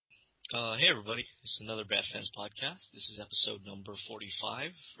Hey everybody, it's another Bad Fans podcast. This is episode number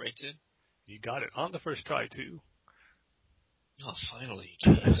 45, right, Tim? You got it on the first try too. Oh, finally,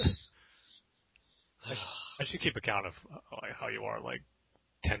 jeez. I should keep account of how you are, like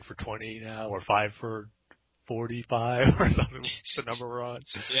 10 for 20 now, or 5 for 45, or something. The number we're on.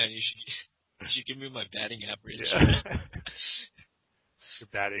 Yeah, you should give me my batting average. Yeah. You're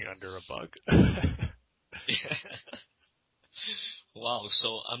batting under a buck. Wow,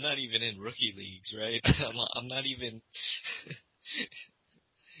 so I'm not even in rookie leagues, right? I'm not even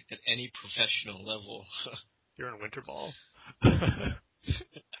at any professional level. You're in winter ball. Not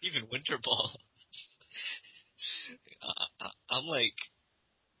even winter ball. I'm like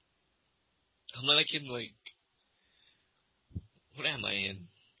in like, what am I in?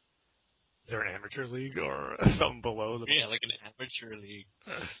 Is there an amateur league or something below the? Yeah, like an amateur league.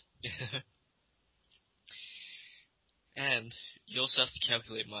 And you also have to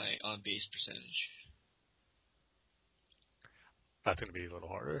calculate my on-base percentage. That's going to be a little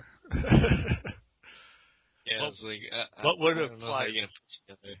harder. Yeah, Well, it's like, what would I don't know how apply? you're going to put it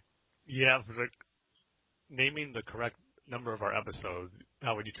together. Yeah, like naming the correct number of our episodes.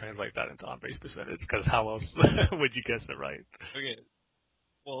 How would you translate that into on-base percentage? Because how else would you guess it right? Okay,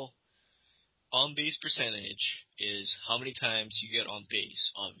 well, on-base percentage is how many times you get on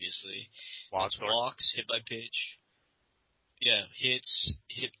base, obviously. That's Walks or walks, hit by pitch. Yeah, hit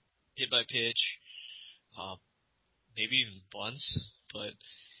by pitch. Maybe even bunts, but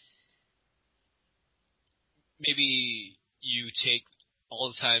maybe you take all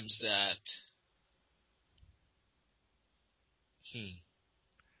the times that,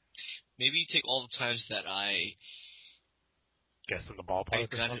 maybe you take all the times that I guess in the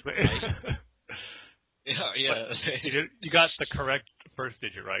ballpark or got it something. right. Yeah. You got the correct first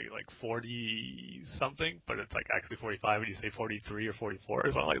digit right, like 40 something, but it's like actually 45 and you say 43 or 44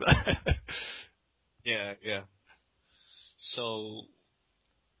 or something like that. Yeah. So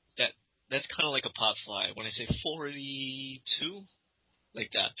that's kind of like a pop fly. When I say 42,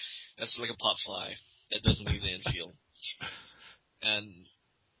 like that, that's like a pop fly that doesn't leave the infield. And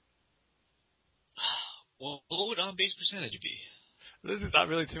what would on base percentage be? This is not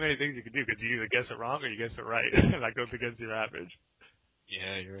really too many things you can do because you either guess it wrong or you guess it right, and that goes against your average.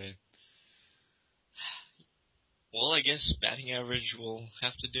 Yeah, you're right. Well, I guess batting average will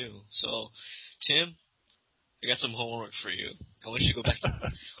have to do. So, Tim, I got some homework for you. I want you to go back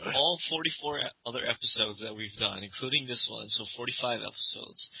to all 44 other episodes that we've done, including this one, so 45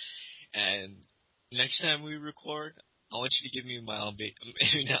 episodes. And next time we record, I want you to give me my on base,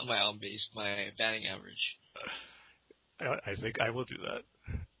 maybe not my on base, my batting average. I think I will do that.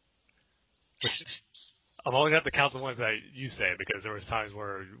 Which I'm only going to have to count the ones that you say because there was times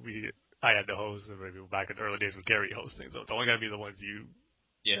where I had to host, and maybe back in the early days with Gary hosting, so it's only going to be the ones you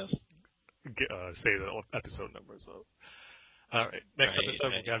Yeah. say the episode number. So, all right, next episode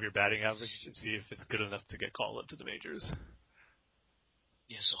we'll have your batting average and see if it's good enough to get called up to the majors.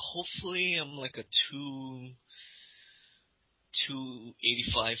 Yeah, so hopefully I'm like a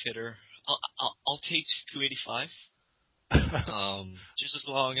 285 hitter. I'll take 285. Just as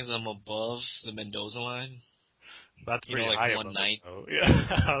long as I'm above the Mendoza line. That's pretty like high 190. above it, yeah,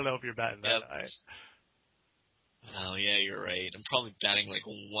 I don't know if you're batting that high. Oh, yeah, you're right. I'm probably batting like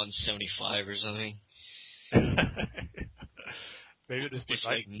 175 or something. Maybe just with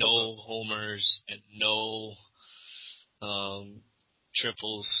like no homers and no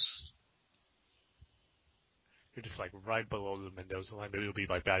triples. You're just like right below the Mendoza line. Maybe you'll be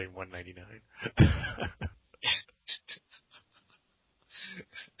like batting 199.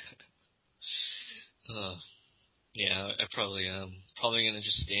 Yeah, I probably am. Probably gonna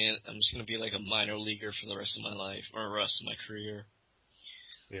just I'm just gonna be like a minor leaguer for the rest of my life, or the rest of my career.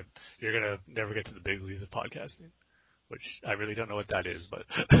 Yeah, you're gonna never get to the big leagues of podcasting, which I really don't know what that is, but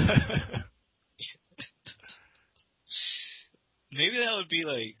maybe that would be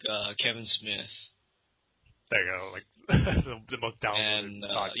like Kevin Smith. There you go, like the most downloaded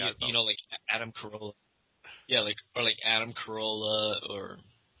podcast. Like Adam Carolla. Yeah, like Adam Carolla or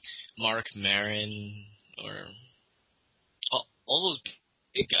Mark Maron or all those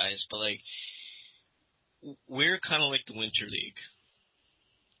big guys, but like we're kind of like the Winter League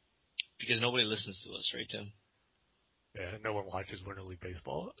because nobody listens to us, right, Tim? Yeah, no one watches Winter League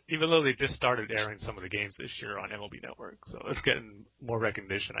Baseball, even though they just started airing some of the games this year on MLB Network, so it's getting more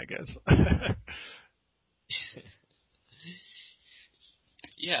recognition, I guess.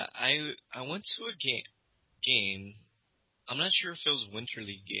 Yeah, I went to a game. I'm not sure if it was a Winter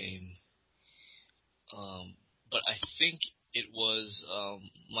League game, but I think it was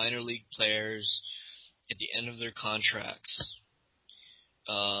minor league players at the end of their contracts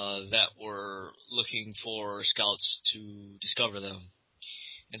that were looking for scouts to discover them.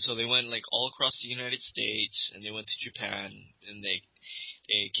 And so they went like all across the United States, and they went to Japan, and they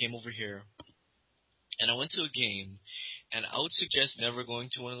came over here. And I went to a game, and I would suggest never going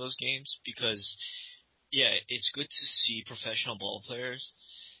to one of those games because, yeah, it's good to see professional ball players,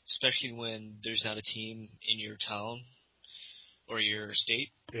 especially when there's not a team in your town or your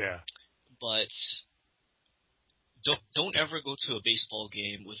state. Yeah. But don't ever go to a baseball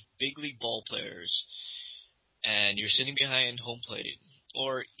game with big league ball players and you're sitting behind home plate,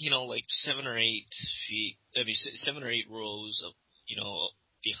 or like 7 or 8 feet. I mean, 7 or 8 rows of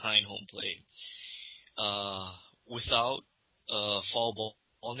behind home plate, without a foul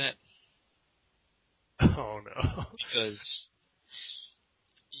ball net, Oh no. because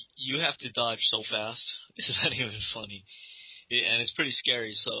you have to dodge so fast. It's not even funny, and it's pretty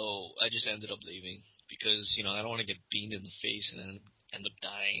scary. So I just ended up leaving because I don't want to get beamed in the face and then end up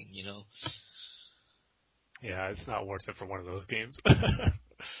dying. Yeah, it's not worth it for one of those games.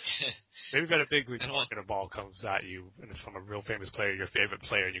 Maybe if at a big league park and a ball comes at you and it's from a real famous player, your favorite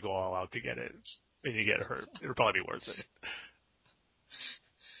player, and you go all out to get it, and you get hurt. It'll probably be worth it.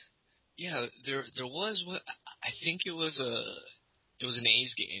 Yeah, there was what I think it was an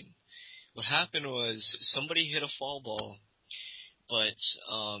A's game. What happened was somebody hit a foul ball, but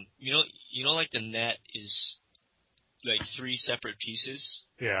like the net is like 3 separate pieces.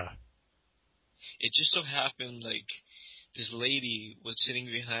 Yeah. It just so happened like this lady was sitting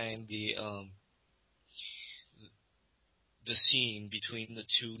behind the scene between the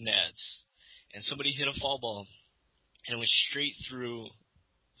 2 nets, and somebody hit a foul ball, and it went straight through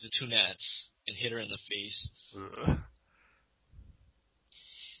the 2 nets and hit her in the face. Ugh.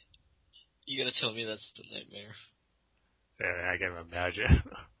 You gotta tell me that's a nightmare. Yeah, I can imagine.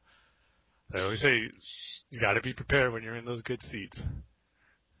 I always say you got to be prepared when you're in those good seats.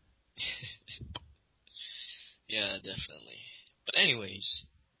 Yeah, definitely. But anyways,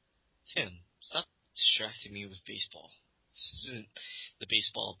 Tim, stop distracting me with baseball. This isn't the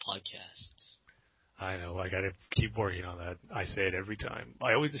baseball podcast. I know. I got to keep working on that. I say it every time.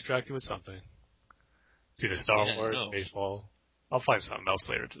 I always distract you with something. It's either Star Yeah, Wars, no. baseball. I'll find something else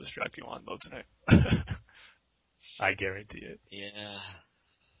later to distract you on, though, tonight. I guarantee it. Yeah,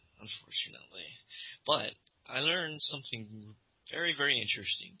 unfortunately. But I learned something very, very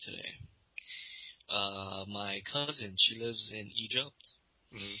interesting today. My cousin, she lives in Egypt,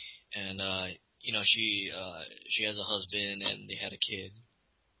 Mm-hmm. and she has a husband and they had a kid,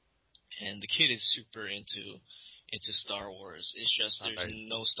 and the kid is super into Star Wars. It's just there's Nice.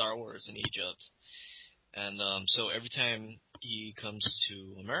 no Star Wars in Egypt, and so every time he comes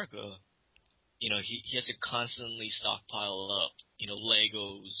to America, he has to constantly stockpile up,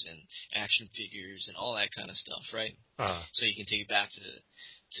 Legos and action figures and all that kind of stuff, right? So he can take it back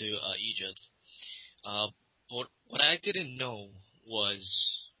to Egypt. But what I didn't know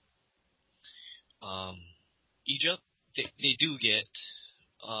was, Egypt, they do get,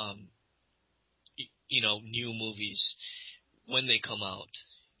 um, new movies when they come out,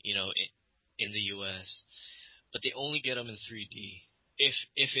 in the U.S., but they only get them in 3D. If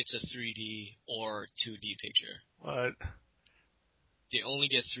it's a 3D or 2D picture. What? They only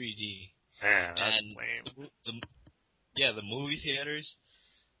get 3D. Man, that's And lame. the movie theaters,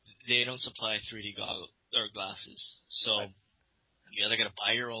 they don't supply 3D glasses. So What? you either gotta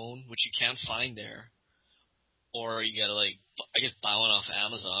buy your own, which you can't find there, or you gotta buy one off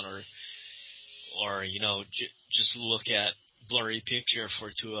Amazon, or just look at blurry picture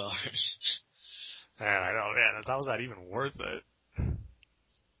for 2 hours. Man, I know. Man, how's that even worth it?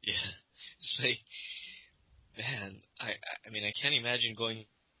 Yeah, it's like, man, I mean, I can't imagine going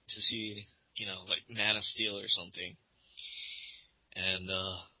to see, like Man of Steel or something, and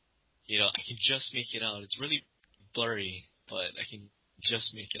I can just make it out. It's really blurry, but I can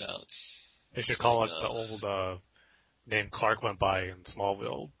just make it out. They should It's call like, it the old name Clark went by in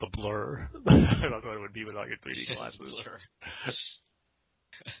Smallville, the Blur. That's what it would be without your 3D glasses. blur.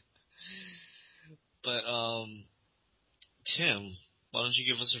 But Tim, why don't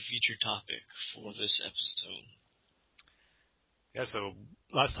you give us a feature topic for this episode? Yeah, so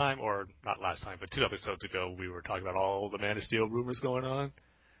last time, or not last time, but 2 episodes ago, we were talking about all the Man of Steel rumors going on.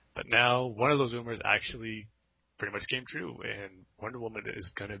 But now, one of those rumors actually pretty much came true, and Wonder Woman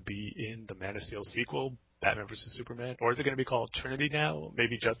is going to be in the Man of Steel sequel, Batman vs. Superman. Or is it going to be called Trinity now?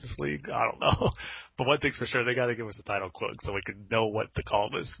 Maybe Justice League? I don't know. But one thing's for sure, they got to give us a title quick so we can know what to call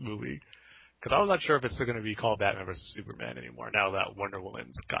this movie. Because I was not sure if it's still going to be called Batman vs. Superman anymore now that Wonder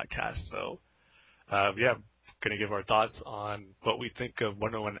Woman's got cast. So, yeah, going to give our thoughts on what we think of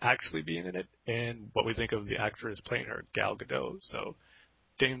Wonder Woman actually being in it and what we think of the actress playing her, Gal Gadot. So,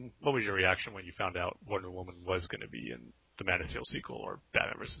 Dane, what was your reaction when you found out Wonder Woman was going to be in the Man of Steel sequel or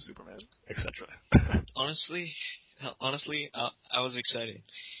Batman vs Superman, etc.? Honestly, I was excited.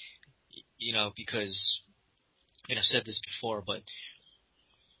 Because, and I've said this before, but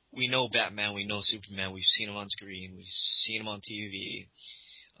we know Batman, we know Superman, we've seen them on screen, we've seen them on TV.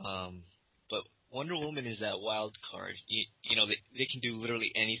 But Wonder Woman is that wild card. They can do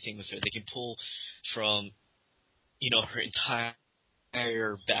literally anything with her. They can pull from, her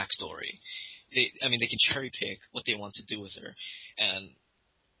entire backstory. They can cherry pick what they want to do with her. And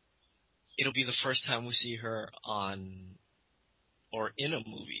it'll be the first time we see her on or in a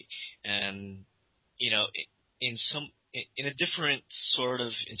movie. And, in a different sort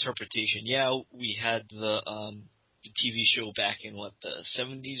of interpretation. Yeah, we had the TV show back in the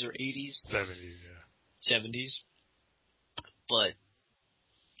 70s or 80s? 70s, yeah. 70s. But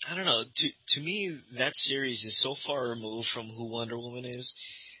I don't know. To me, that series is so far removed from who Wonder Woman is.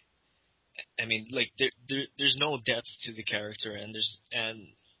 I mean, there's no depth to the character, and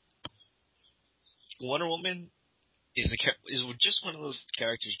Wonder Woman is just one of those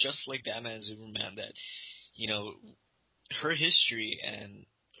characters, just like Batman and Superman, that her history and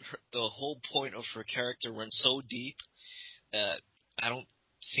the whole point of her character went so deep that I don't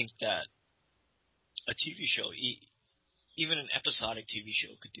think that a TV show, even an episodic TV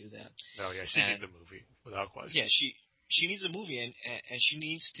show, could do that. No, yeah, she needs a movie, without question. Yeah, she needs a movie, and she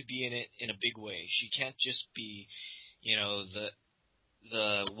needs to be in it in a big way. She can't just be,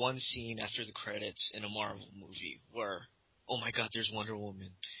 the one scene after the credits in a Marvel movie where, oh my God, there's Wonder Woman.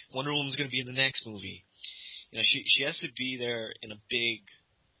 Wonder Woman's going to be in the next movie. She has to be there in a big,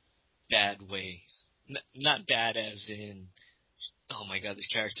 bad way. Not bad as in, oh my God, this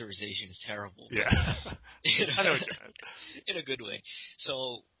characterization is terrible. Yeah. I know what you meant. In a good way.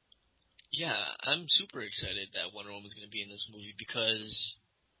 So, yeah, I'm super excited that Wonder Woman's going to be in this movie because,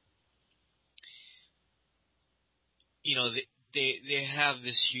 they have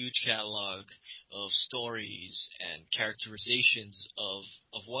this huge catalog of stories and characterizations of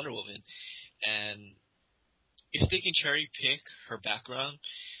Wonder Woman. And if they can cherry pick her background,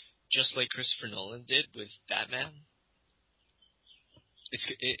 just like Christopher Nolan did with Batman,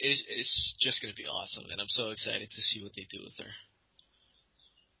 it's just going to be awesome, and I'm so excited to see what they do with her.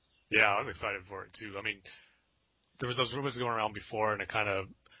 Yeah, I was excited for it too. I mean, there was those rumors going around before, and it kind of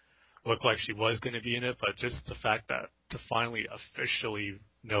looked like she was going to be in it, but just the fact that to finally officially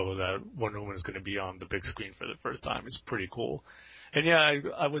know that Wonder Woman is going to be on the big screen for the first time is pretty cool. And yeah,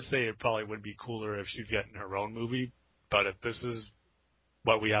 I would say it probably would be cooler if she's getting her own movie, but if this is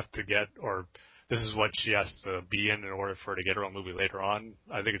what we have to get, or this is what she has to be in order for her to get her own movie later on,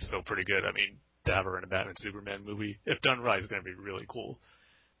 I think it's still pretty good. I mean, to have her in a Batman Superman movie, if done right, is going to be really cool.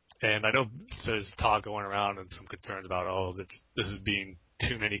 And I know there's talk going around and some concerns about, this is being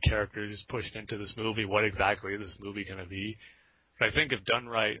too many characters pushed into this movie. What exactly is this movie going to be? But I think if done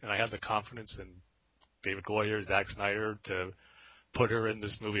right, and I have the confidence in David Goyer, Zack Snyder, to put her in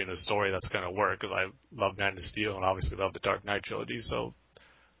this movie in a story that's going to work, because I love Man of Steel and obviously love the Dark Knight trilogy. So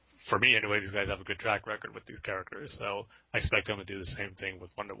for me, anyway, these guys have a good track record with these characters. So I expect them to do the same thing with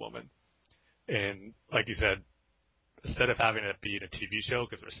Wonder Woman. And like you said, instead of having it be in a TV show,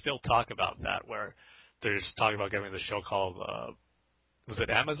 because there's still talk about that, where there's talk about getting the show called, was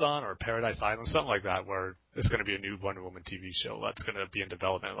it Amazon or Paradise Island, something like that, where it's going to be a new Wonder Woman TV show that's going to be in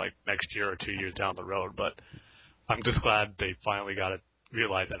development like next year or 2 years down the road. But I'm just glad they finally got to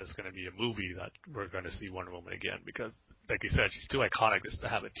realize that it's going to be a movie that we're going to see Wonder Woman again, because, like you said, she's too iconic just to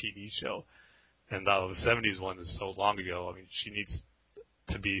have a TV show. And the 70s one is so long ago. I mean, she needs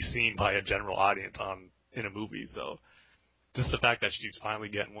to be seen by a general audience in a movie. So just the fact that she's finally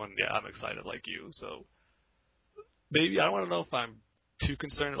getting one, yeah, I'm excited like you. So maybe, I don't know if I'm too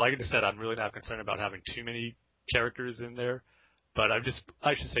concerned. Like I said, I'm really not concerned about having too many characters in there, but I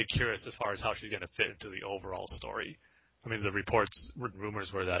should say curious as far as how she's going to fit into the overall story. I mean, the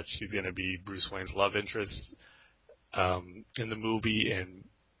rumors were that she's going to be Bruce Wayne's love interest in the movie, and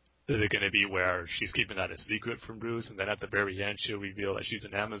is it going to be where she's keeping that a secret from Bruce, and then at the very end she'll reveal that she's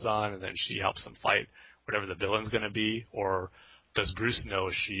an Amazon, and then she helps him fight whatever the villain's going to be? Or does Bruce know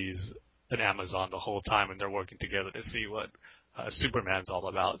she's an Amazon the whole time, and they're working together to see what Superman's all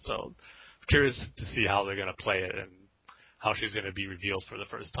about? So I'm curious to see how they're going to play it, and how she's going to be revealed for the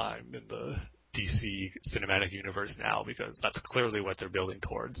first time in the DC cinematic universe now, because that's clearly what they're building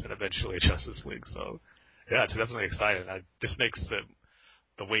towards, and eventually Justice League. So yeah, it's definitely exciting. This makes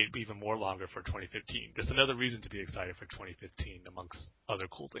the wait even more longer for 2015. Just another reason to be excited for 2015 amongst other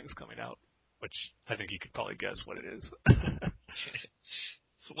cool things coming out, which I think you could probably guess what it is.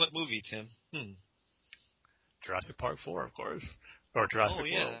 What movie, Tim? Jurassic Park 4, of course. Or Oh Jurassic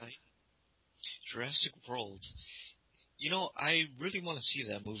World. yeah, Jurassic World. I really want to see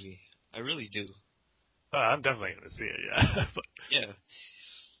that movie. I really do. I'm definitely going to see it, yeah. Yeah.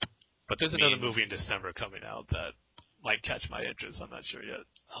 But there's I another mean, movie in December coming out that might catch my interest. I'm not sure yet.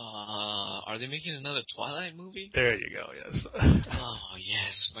 are they making another Twilight movie? There you go, yes. Oh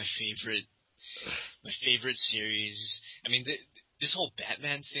yes, my favorite series. I mean, this whole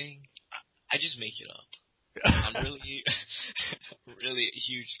Batman thing, I just make it up. I'm really, really a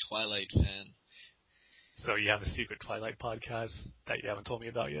huge Twilight fan. So you have a secret Twilight podcast that you haven't told me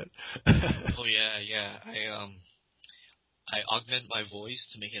about yet? Oh yeah. I augment my voice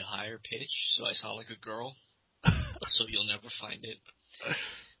to make it higher pitch, so I sound like a girl. So you'll never find it.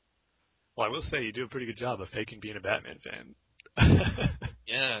 Well, I will say you do a pretty good job of faking being a Batman fan.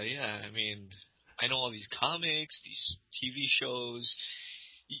 Yeah. I mean, I know all these comics, these TV shows.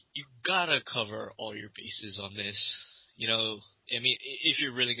 You gotta cover all your bases on this. I mean, if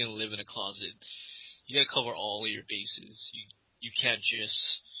you're really gonna live in a closet, you gotta cover all of your bases. You can't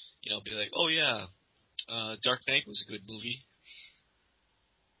just, be like, oh yeah, Dark Knight was a good movie.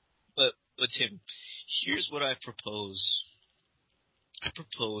 But Tim, here's what I propose. I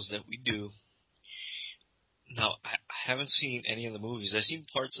propose that we do. Now, I haven't seen any of the movies. I've seen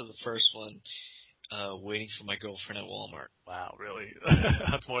parts of the first one, Waiting for My Girlfriend at Walmart. Wow, really?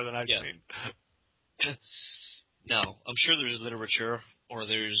 That's more than I've Yeah. seen. Now, I'm sure there's literature or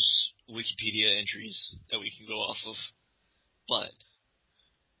there's Wikipedia entries that we can go off of. But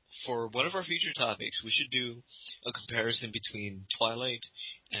for one of our future topics, we should do a comparison between Twilight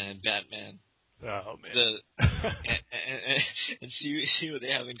and Batman. Oh, man. And see what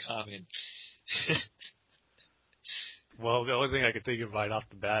they have in common. Well, the only thing I can think of right off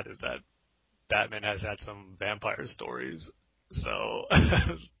the bat is that Batman has had some vampire stories. So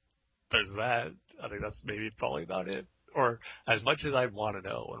there's that. I think that's maybe probably about it. Or as much as I want to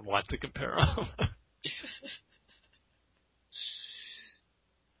know and want to compare them.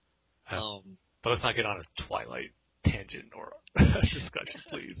 But let's not get on a Twilight tangent or discussion,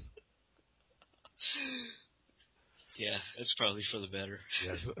 please. Yeah, it's probably for the better.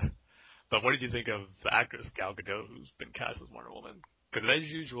 Yes. But what did you think of the actress Gal Gadot who's been cast as Wonder Woman? Because as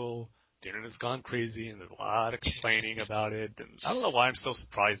usual, the internet's gone crazy and there's a lot of complaining about it. And I don't know why I'm so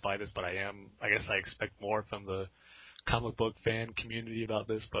surprised by this, but I am. I guess I expect more from the comic book fan community about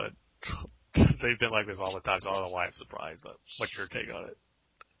this, but they've been like this all the time, so I don't know why I'm surprised. But what's your take on it?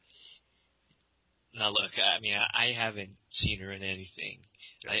 Now look, I mean, I haven't seen her in anything.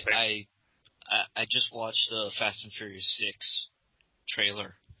 Yeah, I just watched the Fast and Furious 6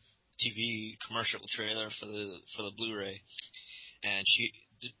 trailer, TV commercial trailer for the Blu-ray, and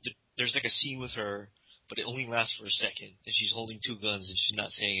there's like a scene with her, but it only lasts for a second, and she's holding two guns and she's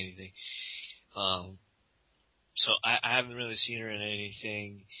not saying anything. So I haven't really seen her in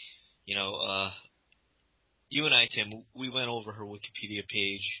anything. You and I, Tim, we went over her Wikipedia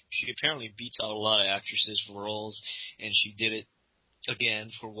page. She apparently beats out a lot of actresses for roles, and she did it again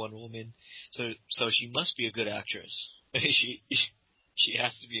for Wonder Woman. So she must be a good actress. She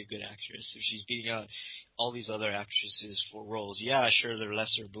has to be a good actress if she's beating out all these other actresses for roles. Yeah, sure, they're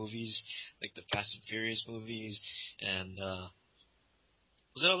lesser movies, like the Fast and Furious movies, and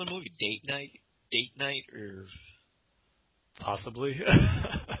was that other movie Date Night, or possibly.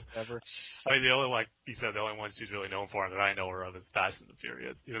 whatever? I mean, the only one, like you said, the only one she's really known for that I know her of is Fast and the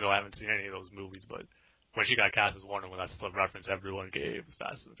Furious, even though I haven't seen any of those movies, but when she got cast as Wonder Woman, that's the reference everyone gave, is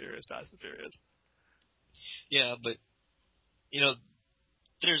Fast and the Furious, Fast and Furious. Yeah, but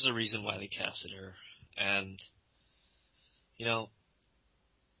there's a reason why they casted her, and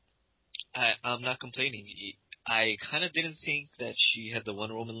I'm not complaining. I kind of didn't think that she had the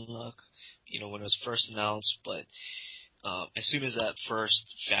Wonder Woman look, when it was first announced, but as soon as that first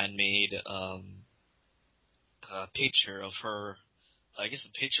fan-made picture of her, I guess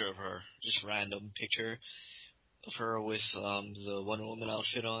a picture of her, just random picture of her with the Wonder Woman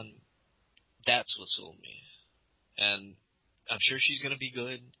outfit on, that's what sold me. And I'm sure she's going to be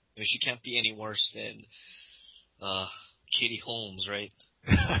good. I mean, she can't be any worse than Katie Holmes, right?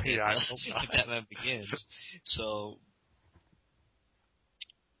 Yeah, I hope not. Batman Begins. So,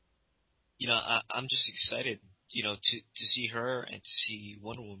 I'm just excited, to see her and to see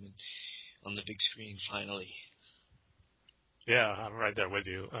Wonder Woman on the big screen finally. Yeah, I'm right there with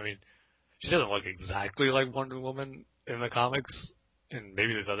you. I mean, she doesn't look exactly like Wonder Woman in the comics, and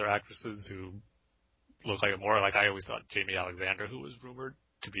maybe there's other actresses who look like it more. Like I always thought Jamie Alexander, who was rumored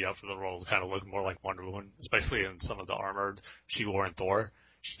to be up for the role, kind of looked more like Wonder Woman, especially in some of the armor she wore in Thor.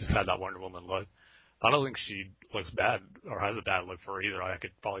 She just had that Wonder Woman look. I don't think she looks bad or has a bad look for her either. I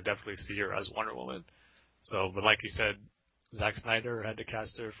could probably definitely see her as Wonder Woman. So, but like you said, Zack Snyder had to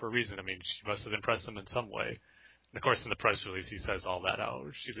cast her for a reason. I mean, she must have impressed him in some way. And of course, in the press release, he says all that out.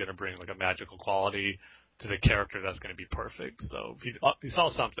 She's going to bring like a magical quality to the character that's going to be perfect. So he saw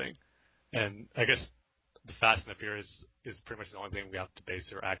something. And I guess the Fast and the Furious is pretty much the only thing we have to base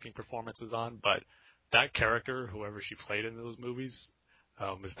her acting performances on. But that character, whoever she played in those movies,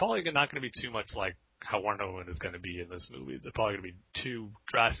 is probably not going to be too much like how Wonder Woman is going to be in this movie. They're probably going to be two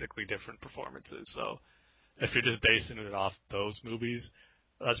drastically different performances. So if you're just basing it off those movies,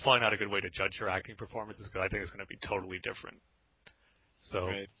 that's probably not a good way to judge her acting performances because I think it's going to be totally different. So,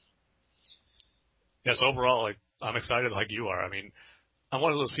 Right. yes, overall, like I'm excited like you are. I mean, I'm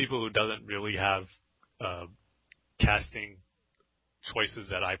one of those people who doesn't really have casting choices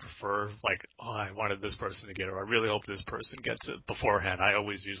that I prefer. Like, oh, I wanted this person to get it, or I really hope this person gets it beforehand. I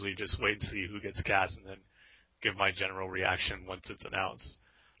always usually just wait and see who gets cast and then give my general reaction once it's announced.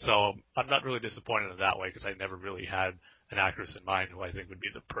 So I'm not really disappointed in that way because I never really had an actress in mind who I think would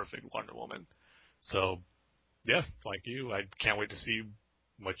be the perfect Wonder Woman. So, yeah, like you, I can't wait to see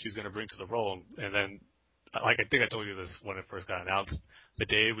what she's going to bring to the role. And then, like I think I told you this when it first got announced, the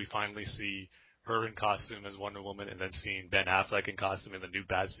day we finally see her in costume as Wonder Woman and then seeing Ben Affleck in costume in the new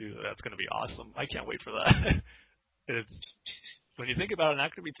Batsuit, that's going to be awesome. I can't wait for that. It's when you think about it,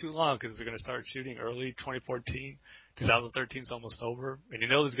 not going to be too long because they're going to start shooting early 2014. 2013 is almost over, and you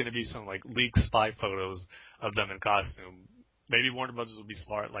know there's going to be some like leaked spy photos of them in costume. Maybe Warner Brothers will be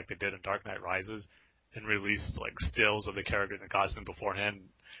smart, like they did in Dark Knight Rises, and release like stills of the characters in costume beforehand,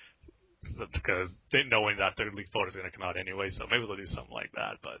 because they knowing that their leaked photos are going to come out anyway. So maybe they'll do something like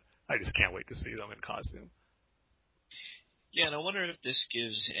that. But I just can't wait to see them in costume. Yeah, and I wonder if this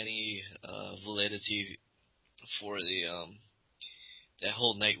gives any validity for that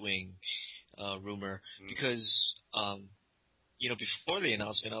whole Nightwing rumor, because before the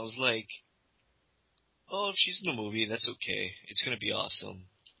announcement I was like, oh, if she's in the movie, that's okay, it's gonna be awesome.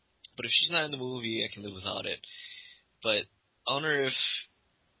 But if she's not in the movie, I can live without it. But I wonder if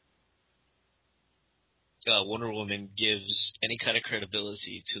Wonder Woman gives any kind of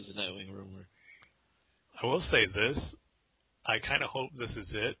credibility to the Nightwing rumor. I will say this. I kind of hope this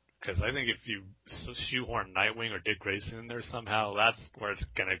is it, because I think if you shoehorn Nightwing or Dick Grayson in there somehow, that's where it's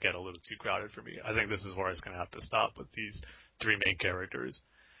going to get a little too crowded for me. I think this is where it's going to have to stop with these three main characters.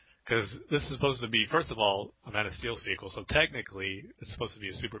 Because this is supposed to be, first of all, a Man of Steel sequel, so technically it's supposed to be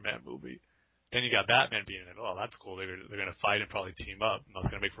a Superman movie. Then you got Batman being in it. Oh, that's cool. They're going to fight and probably team up, and that's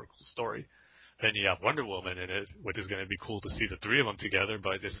going to make for a cool story. Then you have Wonder Woman in it, which is going to be cool to see the three of them together,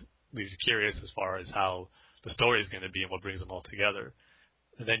 but it just leaves you curious as far as how the story is going to be and what brings them all together.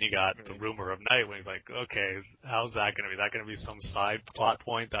 And then you got the rumor of Nightwing. It's like, okay, how's that going to be? Is that going to be some side plot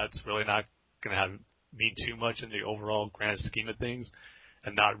point that's really not going to mean too much in the overall grand scheme of things,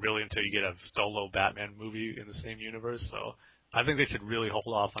 and not really until you get a solo Batman movie in the same universe? So I think they should really hold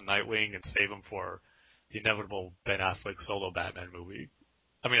off on Nightwing and save him for the inevitable Ben Affleck solo Batman movie.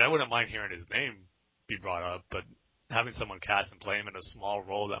 I mean, I wouldn't mind hearing his name be brought up, but having someone cast and play him in a small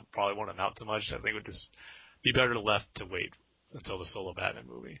role that probably won't amount to much, I think would just be better left to wait until the solo Batman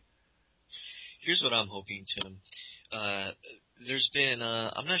movie. Here's what I'm hoping, Tim. There's been,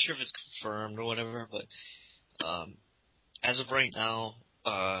 I'm not sure if it's confirmed or whatever, but as of right now,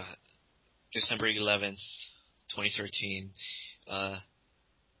 December 11th, 2013,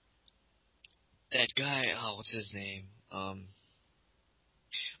 that guy, what's his name?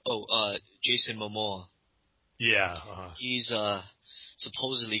 Jason Momoa. Yeah. He's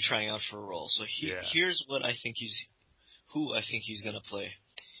supposedly trying out for a role. So here's what I think who I think he's gonna play,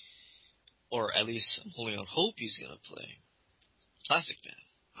 or at least I'm holding out hope he's gonna play. Plastic Man.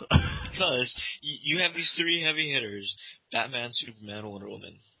 Because you have these three heavy hitters: Batman, Superman, Wonder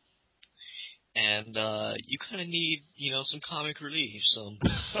Woman, and you kind of need, some comic relief, some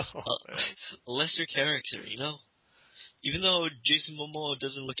a lesser character, Even though Jason Momoa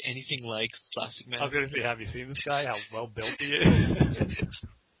doesn't look anything like Plastic Man. I was going to say, have you seen this guy? How well built he is?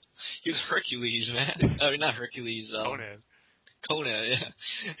 He's Hercules, man. I mean, not Hercules. Conan, yeah.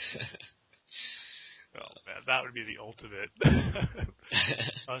 Oh, man, that would be the ultimate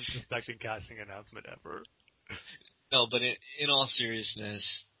unsuspecting casting announcement ever. No, but in all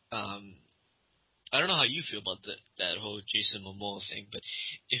seriousness, I don't know how you feel about that whole Jason Momoa thing, but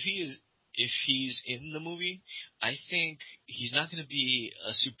if he's in the movie, I think he's not going to be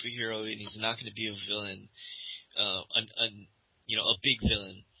a superhero and he's not going to be a villain, a big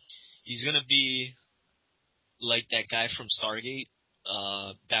villain. He's going to be like that guy from Stargate,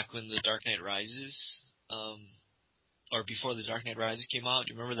 back when The Dark Knight Rises, or before The Dark Knight Rises came out.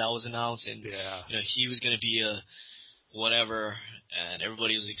 You remember that was announced, and he was going to be a whatever, and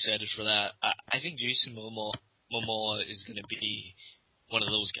everybody was excited for that. I think Jason Momoa Momoa is going to be one of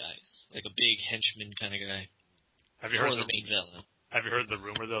those guys, like a big henchman kind of guy Have you for heard the main villain. Have you heard the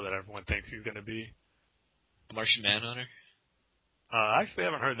rumor though that everyone thinks he's going to be? The Martian Manhunter? I actually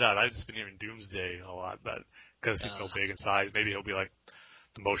haven't heard that. I've just been hearing Doomsday a lot, but because he's so big in size, maybe he'll be like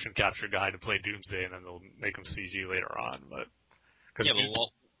the motion capture guy to play Doomsday, and then they'll make him CG later on. But yeah,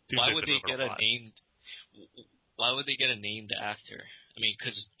 but why would they get a named? Why would they get a named actor? I mean,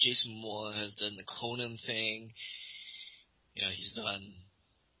 because Jason Momoa has done the Conan thing. You know, he's done.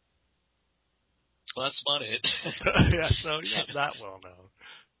 Well, that's about it. Yeah, so he's not that well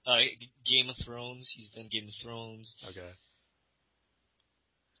known. Game of Thrones. He's done Game of Thrones. Okay.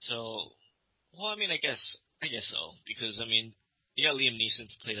 So, well, I mean, I guess so, because I mean, you got Liam Neeson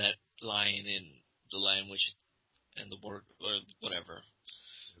to play that lion in The Lion Witch and the Ward or whatever,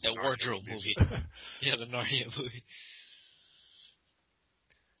 that wardrobe movie. Yeah, the Narnia movie.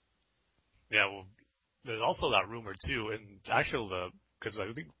 Yeah, well, there's also that rumor too, and actually because I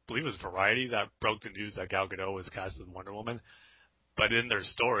believe it was Variety that broke the news that Gal Gadot was cast as Wonder Woman, but in their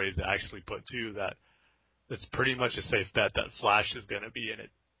story they actually put too that it's pretty much a safe bet that Flash is going to be in it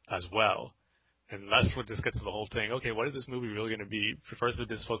as well. And that's what just gets to the whole thing. Okay, what is this movie really going to be? First, it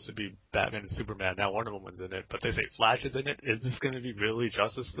is supposed to be Batman and Superman. Now Wonder Woman's in it. But they say Flash is in it. Is this going to be really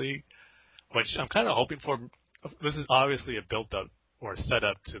Justice League? Which I'm kind of hoping for. This is obviously a built-up or a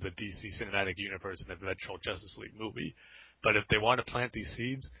setup to the DC Cinematic Universe and eventual Justice League movie. But if they want to plant these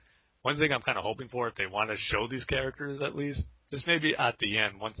seeds, one thing I'm kind of hoping for, if they want to show these characters at least, just maybe at the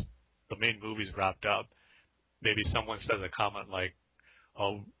end, once the main movie's wrapped up, maybe someone says a comment like,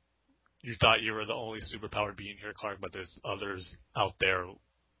 oh, you thought you were the only superpowered being here, Clark, but there's others out there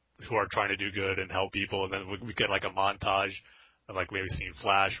who are trying to do good and help people. And then we get like a montage of like maybe seeing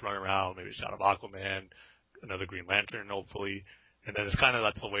Flash run around, maybe a shot of Aquaman, another Green Lantern, hopefully. And then it's kind of,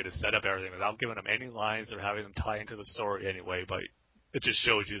 that's the way to set up everything without giving them any lines or having them tie into the story anyway. But it just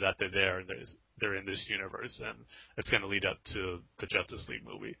shows you that they're there and they're in this universe, and it's going to lead up to the Justice League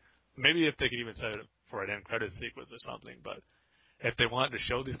movie. Maybe if they could even set it for an end credit sequence or something, but if they wanted to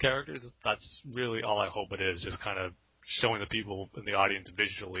show these characters, that's really all I hope it is, just kind of showing the people in the audience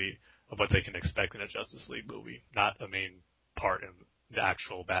visually of what they can expect in a Justice League movie, not a main part in the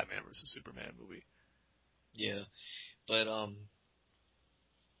actual Batman versus Superman movie. Yeah, but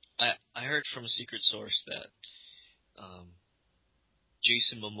I heard from a secret source that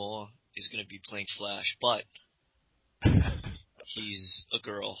Jason Momoa is going to be playing Flash, but he's a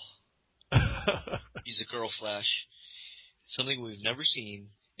girl. He's a girl Flash. Something we've never seen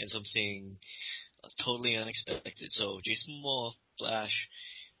and something totally unexpected. So Jason Momoa, Flash,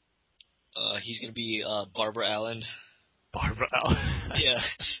 he's going to be Barbara Allen. Barbara Allen? Yeah,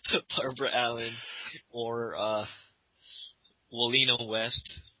 Barbara Allen or Walina West.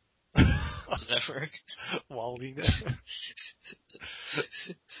 Does that work? Walina?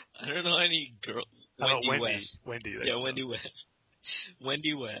 I don't know any girl. Wendy West. Wendy. Yeah, Wendy West.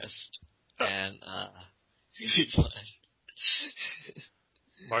 Wendy West. And it's going to be fun.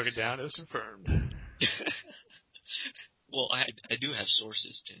 Mark it down as confirmed. Well, I do have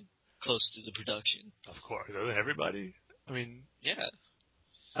sources, Tim, close to the production. Of course. Doesn't everybody? I mean, yeah.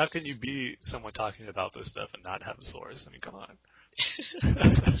 How can you be someone talking about this stuff and not have a source? I mean, come on.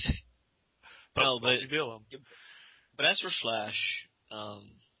 But as for Flash,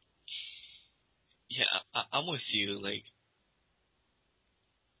 yeah, I'm with you. Like,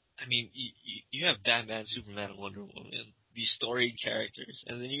 I mean, you have Batman, Superman, and Wonder Woman, these storied characters,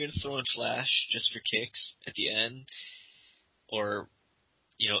 and then you're going to throw in Flash just for kicks at the end, or,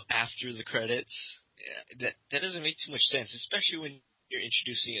 after the credits. Yeah, that doesn't make too much sense, especially when you're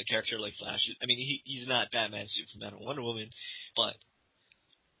introducing a character like Flash. I mean, he's not Batman, Superman, or Wonder Woman, but,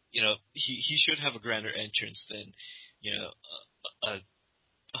 he should have a grander entrance than, a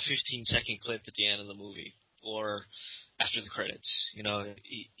 15-second clip at the end of the movie, or after the credits.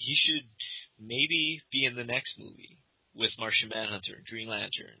 He should maybe be in the next movie with Martian Manhunter and Green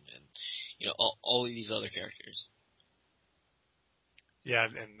Lantern and, all of these other characters. Yeah,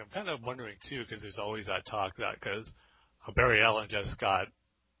 and I'm kind of wondering, too, because there's always that talk that, because Barry Allen just got,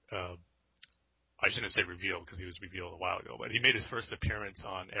 I shouldn't say revealed, because he was revealed a while ago, but he made his first appearance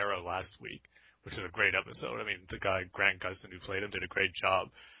on Arrow last week, which is a great episode. I mean, the guy, Grant Gustin, who played him, did a great job.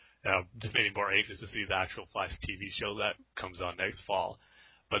 Just made me more anxious to see the actual Flash TV show that comes on next fall.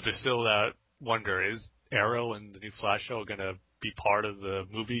 But there's still that wonder, is Arrow and the new Flash show going to be part of the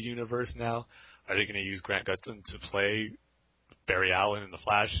movie universe now? Are they going to use Grant Gustin to play Barry Allen in the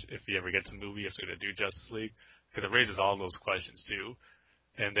Flash if he ever gets a movie, if they're going to do Justice League? Because it raises all those questions, too.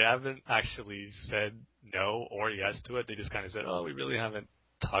 And they haven't actually said no or yes to it. They just kind of said, oh, we really haven't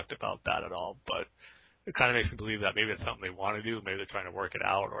talked about that at all. But it kind of makes me believe that maybe it's something they want to do. Maybe they're trying to work it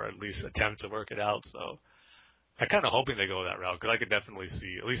out, or at least attempt to work it out. So I'm kind of hoping they go that route, because I could definitely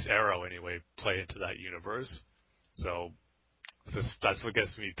see, at least Arrow anyway, play into that universe. So that's what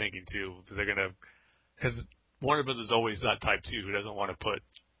gets me thinking too, because Warner Bros. Is always that type too, who doesn't want to put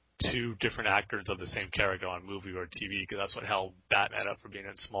two different actors of the same character on movie or TV, because that's what held Batman up for being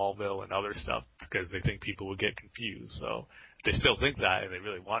in Smallville and other stuff, because they think people would get confused. So if they still think that, and they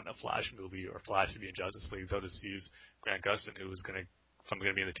really want a Flash movie or Flash to be in Justice League, they'll just use Grant Gustin, who is going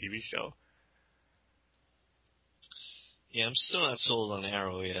to be in the TV show. Yeah, I'm still not sold on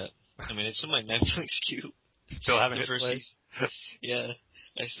Arrow yet. I mean, it's in my Netflix queue. Still haven't hit play? Yeah,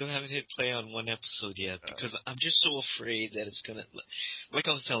 I still haven't hit play on one episode yet, because I'm just so afraid that it's gonna, like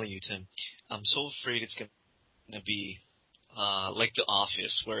I was telling you, Tim, I'm so afraid it's gonna be like The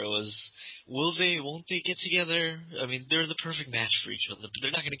Office, where it was, won't they get together? I mean, they're the perfect match for each other, but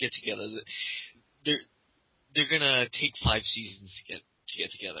they're not gonna get together. They're gonna take 5 seasons to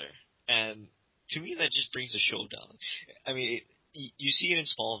get together, and to me that just brings the show down. I mean, you see it in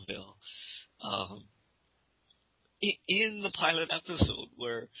Smallville. In the pilot episode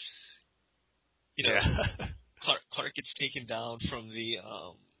where, Clark gets taken down from the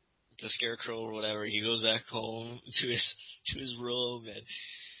Scarecrow or whatever, he goes back home to his room and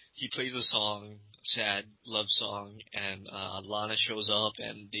he plays a song, sad love song, and Lana shows up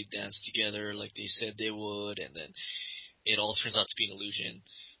and they dance together like they said they would, and then it all turns out to be an illusion.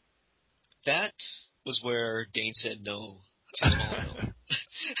 That was where Dane said no to Smallville.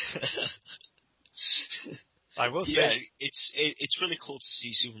 I will say, yeah, it's really cool to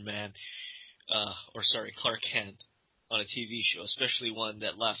see Superman, Clark Kent on a TV show, especially one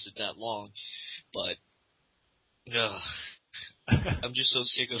that lasted that long. But I'm just so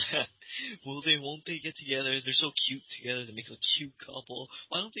sick of that. Won't they get together? They're so cute together. They make a cute couple.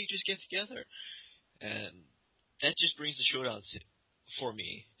 Why don't they just get together? And that just brings the show down for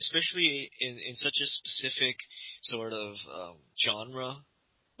me, especially in such a specific sort of genre,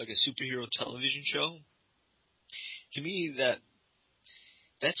 like a superhero television show. To me, that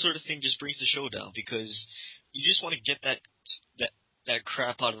sort of thing just brings the show down, because you just want to get that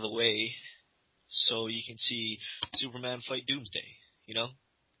crap out of the way so you can see Superman fight Doomsday, you know?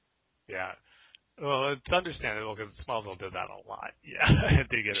 Yeah. Well, it's understandable, because Smallville did that a lot. Yeah, it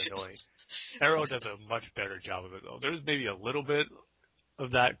did get annoying. Arrow does a much better job of it, though. There's maybe a little bit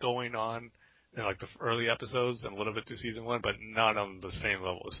of that going on in like the early episodes and a little bit through season 1, but not on the same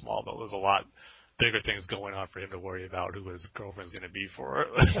level as Smallville. There's a lot bigger things going on for him to worry about, who his girlfriend's going to be for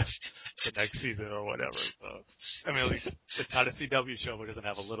the next season or whatever. So, I mean, at least it's not a CW show, but it doesn't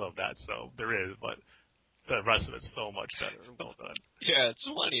have a little of that, so there is, but the rest of it's so much better. Well done. Yeah, it's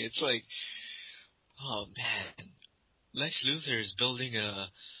funny. It's like, oh man, Lex Luthor is building a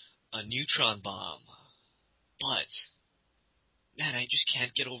neutron bomb, but man, I just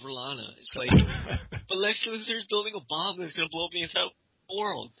can't get over Lana. It's like, but Lex Luthor's building a bomb that's going to blow up the entire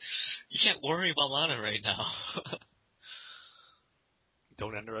world. You can't worry about Lana right now.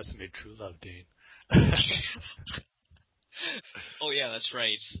 Don't underestimate true love, Dean. Oh yeah, that's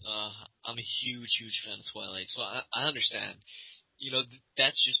right. I'm a huge fan of Twilight, so I understand.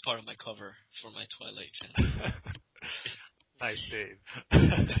 That's just part of my cover for my Twilight channel. Nice save.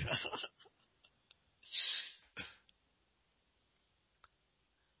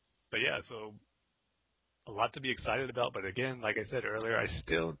 But yeah, so a lot to be excited about. But again, like I said earlier, it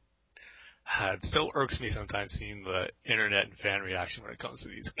still irks me sometimes seeing the internet and fan reaction when it comes to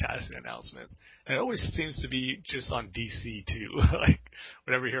these casting announcements. And it always seems to be just on DC too. Like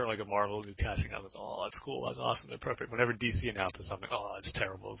whenever you hear like a Marvel new casting announcement, oh, that's cool, that's awesome, they're perfect. Whenever DC announces something, oh, it's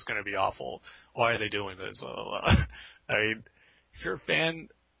terrible, it's going to be awful. Why are they doing this? I mean, if you're a fan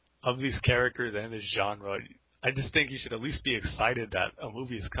of these characters and this genre, I just think you should at least be excited that a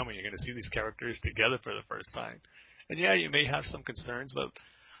movie is coming. You're going to see these characters together for the first time. And yeah, you may have some concerns, but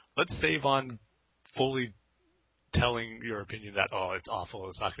let's save on fully telling your opinion that, oh, it's awful,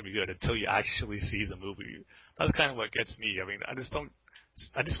 it's not going to be good, until you actually see the movie. That's kind of what gets me. I mean, I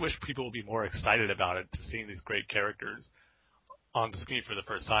just wish people would be more excited about it, to seeing these great characters on the screen for the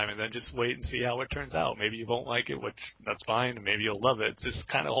first time, and then just wait and see how it turns out. Maybe you won't like it, which that's fine, and maybe you'll love it. Just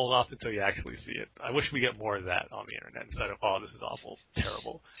kind of hold off until you actually see it. I wish we get more of that on the internet instead of, oh, this is awful,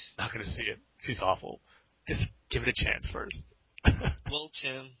 terrible, not going to see it, she's awful. Just give it a chance first. Well,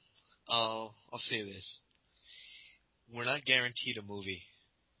 Tim, I'll say this. We're not guaranteed a movie.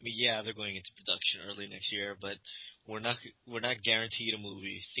 I mean, yeah, they're going into production early next year, but we're not guaranteed a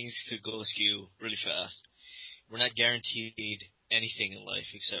movie. Things could go askew really fast. We're not guaranteed anything in life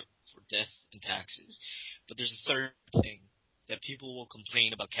except for death and taxes. But there's a third thing that people will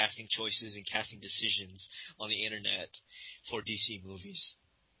complain about casting choices and casting decisions on the internet for DC movies.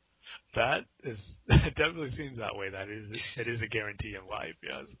 That is, it definitely seems that way. It is a guarantee in life,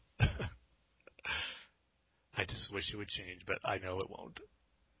 yes. I just wish it would change, but I know it won't.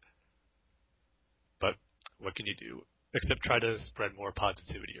 But what can you do? Except try to spread more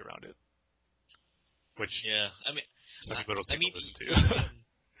positivity around it. Which, yeah, I mean, some people don't seem to listen to.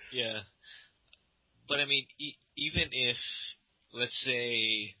 Yeah. But I mean, even if, let's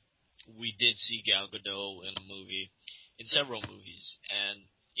say, we did see Gal Gadot in a movie, in several movies, and,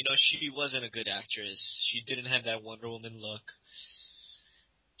 you know, she wasn't a good actress. She didn't have that Wonder Woman look.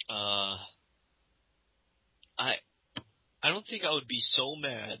 I don't think I would be so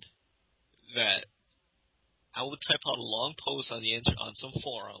mad that I would type out a long post on on some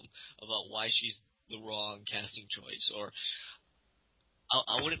forum about why she's the wrong casting choice, or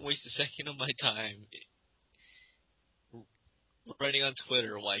I wouldn't waste a second of my time writing on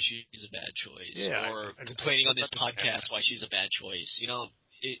Twitter why she's a bad choice, or complaining on this podcast why she's a bad choice. You know,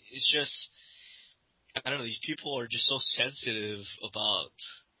 it's just, I don't know, these people are just so sensitive about,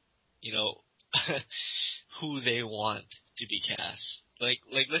 you know, who they want to be cast. Like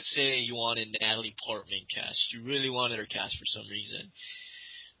let's say you wanted Natalie Portman cast. You really wanted her cast for some reason,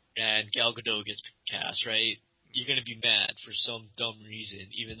 and Gal Gadot gets cast, right? You're gonna be mad for some dumb reason,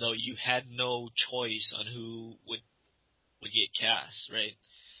 even though you had no choice on who would get cast, right?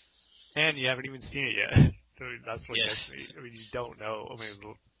 And you haven't even seen it yet. So that's what gets me. I mean, you don't know. I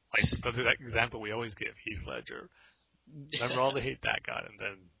mean, like, that example we always give, Heath Ledger. Remember all the hate that got, and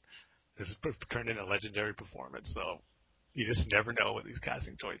then this turned into a legendary performance, so you just never know with these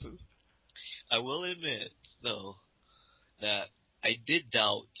casting choices. I will admit, though, that I did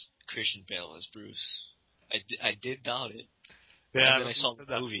doubt Christian Bale as Bruce. I did doubt it. Yeah, and then I saw the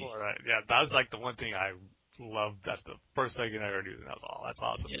movie. Before, right? Yeah, that was like the one thing I loved. That's the first second I heard it, and I was, oh, that's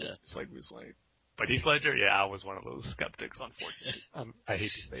awesome. Yeah. It's just like Bruce Wayne. But Heath Ledger, yeah, I was one of those skeptics, unfortunately. I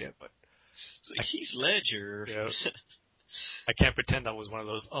hate to say it, but so Heath Ledger. Yeah. I can't pretend I was one of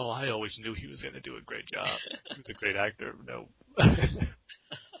those, oh, I always knew he was going to do a great job. He was a great actor. No.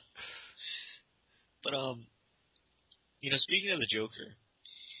 But, you know, speaking of the Joker,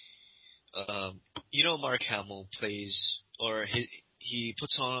 you know Mark Hamill plays, or he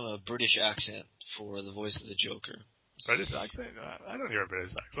puts on a British accent for the voice of the Joker. British accent? I don't hear a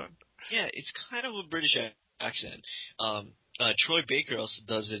British accent. Yeah, it's kind of a British accent. Troy Baker also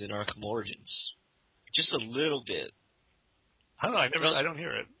does it in Arkham Origins. Just a little bit. I don't know, I don't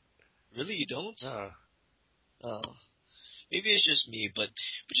hear it. Really, you don't? No. Oh. Maybe it's just me, but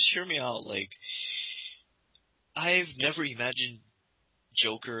just hear me out. Like, I've never imagined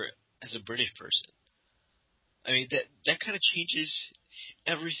Joker as a British person. I mean, that kind of changes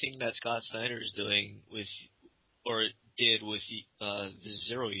everything that Scott Snyder is doing with, or did with the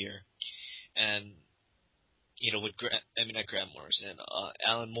Zero Year, and you know, with not Grant Morrison,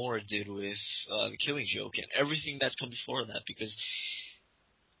 Alan Moore did with The Killing Joke, and everything that's come before that, because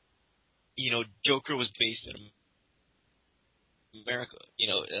you know, Joker was based in America. You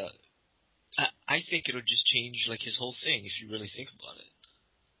know, I think it'll just change like his whole thing if you really think about it.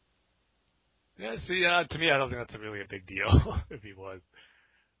 Yeah, see, to me, I don't think that's really a big deal if he was.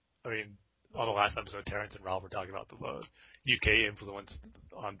 I mean, on the last episode, Terrence and Rob were talking about the UK influence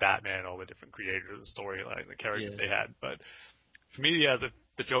on Batman and all the different creators, the storyline, the characters they had. But for me, yeah,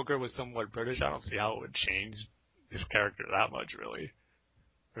 the Joker was somewhat British. I don't see how it would change his character that much, really.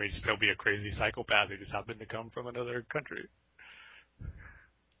 I mean, he'd still be a crazy psychopath who just happened to come from another country.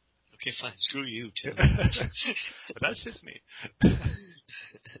 Okay, fine. Screw you, too. But that's just me.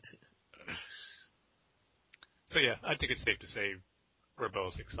 So yeah, I think it's safe to say we're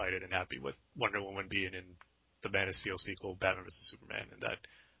both excited and happy with Wonder Woman being in the Man of Steel sequel, Batman vs Superman, and that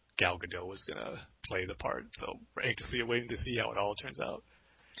Gal Gadot was gonna play the part. So we're anxiously waiting to see how it all turns out.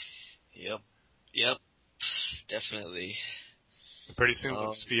 Yep. Definitely. And pretty soon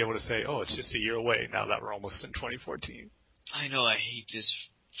we'll just be able to say, oh, it's just a year away now that we're almost in 2014. I know, I hate this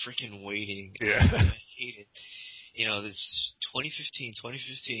freaking waiting. Yeah. I hate it. You know, this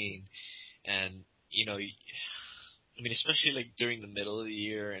 2015, and, you know, I mean, especially, like, during the middle of the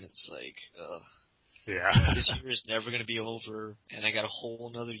year, and it's like, yeah. This year is never going to be over, and I got a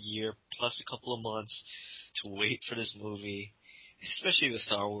whole another year, plus a couple of months, to wait for this movie, especially the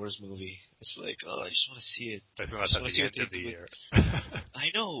Star Wars movie. It's like, I just want to see it. I just want to see what they do. Year.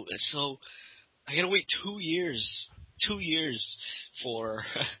 I know, so I got to wait 2 years for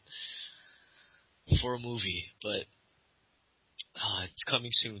for a movie, but it's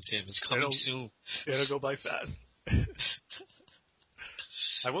coming soon, Tim. It's coming soon. It'll go by fast.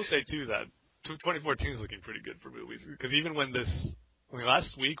 I will say, too, that 2014 is looking pretty good for movies because even when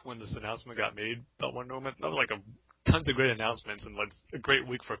last week when this announcement got made about Wonder Woman, that was like tons of great announcements and it's a great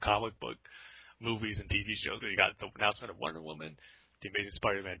week for comic book movies and TV shows. You got the announcement of Wonder Woman, the Amazing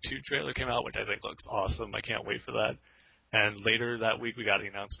Spider-Man 2 trailer came out, which I think looks awesome. I can't wait for that. And later that week we got the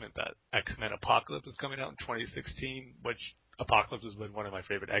announcement that X-Men Apocalypse is coming out in 2016, which Apocalypse has been one of my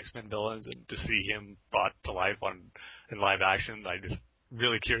favorite X-Men villains, and to see him brought to life in live action, I just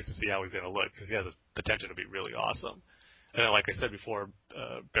really curious to see how he's going to look because he has the potential to be really awesome. And then, like I said before,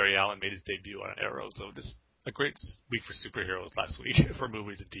 Barry Allen made his debut on Arrow, so just a great week for superheroes last week for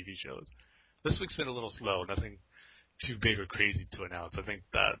movies and TV shows. This week's been a little slow, nothing too big or crazy to announce. I think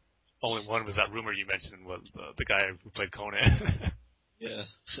that only one was that rumor you mentioned was the guy who played Conan. Yeah.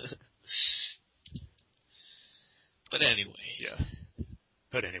 But anyway. Yeah.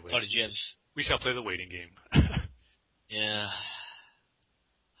 But anyway. Oh, did you have... We shall play the waiting game. Yeah.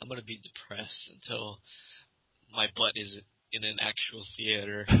 I'm going to be depressed until my butt is in an actual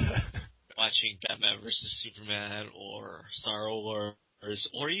theater watching Batman vs. Superman or Star Wars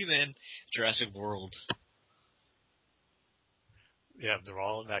or even Jurassic World. Yeah, they're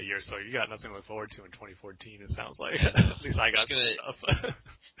all in that year, so you got nothing to look forward to in 2014, it sounds like. At least I got stuff.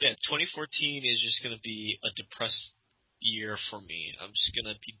 Yeah, 2014 is just going to be a depressed year for me. I'm just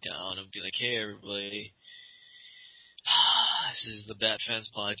going to be down and be like, hey, everybody, this is the Bat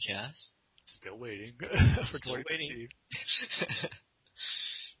Fans Podcast. Still waiting for 2015.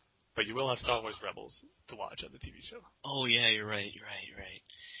 But you will have Star Wars Rebels to watch on the TV show. Oh, yeah, you're right.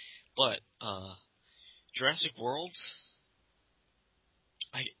 But, Jurassic World,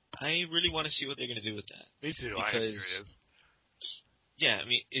 I really want to see what they're going to do with that. Me too, I am curious. Yeah, I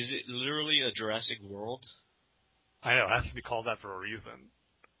mean, is it literally a Jurassic World? I know, it has to be called that for a reason.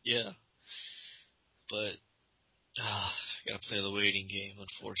 Yeah. But, I gotta play the waiting game,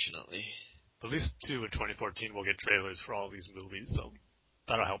 unfortunately. At least in 2014 we'll get trailers for all these movies, so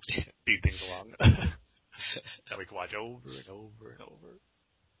that'll help speed things along. That we can watch over and over and over.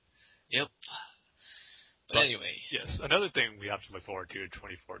 Yep. But anyway. Yes, another thing we have to look forward to in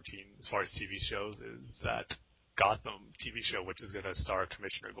 2014 as far as TV shows is that Gotham TV show, which is going to star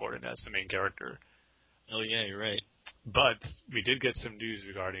Commissioner Gordon as the main character. Oh, yeah, you're right. But we did get some news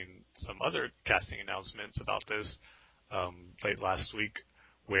regarding some other casting announcements about this late last week,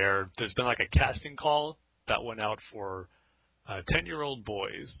 where there's been like a casting call that went out for 10-year-old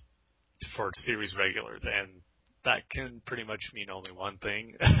boys for series regulars, and that can pretty much mean only one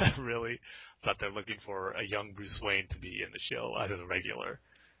thing, really, that they're looking for a young Bruce Wayne to be in the show as a regular.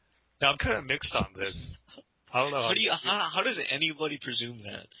 Now, I'm kind of mixed on this. I don't know. How does anybody presume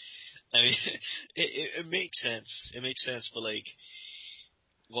that? I mean, it makes sense. It makes sense, but like,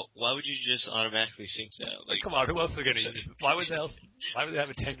 why would you just automatically think that? Like, come on, who else are they going to use? Why would they have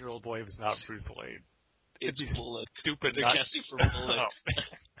a 10-year-old boy if it's not Bruce Wayne? It's Bullock. Stupid. They're casting for Bullock.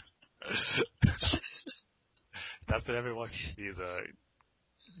 That's what everyone wants to see, is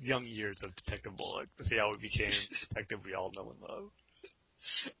young years of Detective Bullock, to see how he became the detective we all know and love.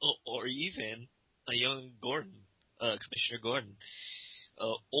 Or even a young Gordon, Commissioner Gordon.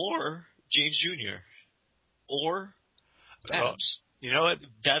 Or James Jr. Or Babs. You know what?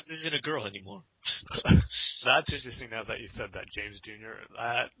 Babs isn't a girl anymore. That's interesting now that you said that, James Jr.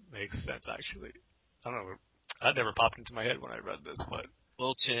 That makes sense, actually. I don't know. That never popped into my head when I read this, but...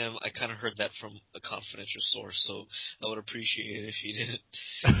 Well, Tim, I kind of heard that from a confidential source, so I would appreciate it if you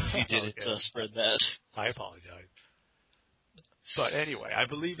didn't spread that. I apologize. But anyway, I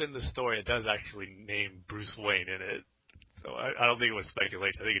believe in the story it does actually name Bruce Wayne in it. So I don't think it was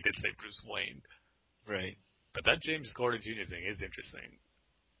speculation. I think it did say Bruce Wayne. Right. But that James Gordon Jr. thing is interesting.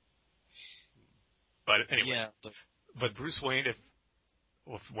 But anyway. Yeah, but Bruce Wayne,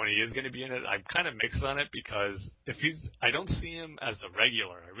 when he is going to be in it, I'm kind of mixed on it because I don't see him as a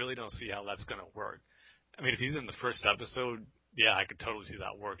regular. I really don't see how that's going to work. I mean, if he's in the first episode, yeah, I could totally see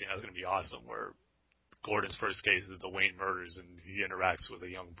that working. That's going to be awesome, where Gordon's first case is the Wayne murders and he interacts with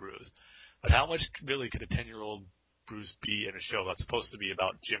a young Bruce. But how much really could a 10-year-old Bruce be in a show that's supposed to be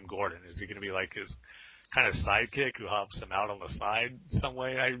about Jim Gordon? Is he going to be like his kind of sidekick who helps him out on the side some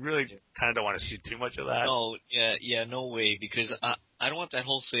way? I really kind of don't want to see too much of that. No, no way, because I don't want that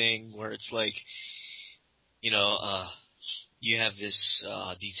whole thing where it's like, you have this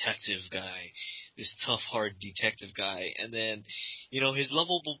detective guy, this tough, hard detective guy, and then, his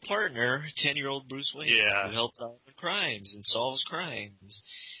lovable partner, 10-year-old Bruce Wayne, who helps out with crimes and solves crimes.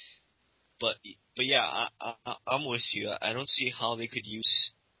 But yeah, I'm with you. I don't see how they could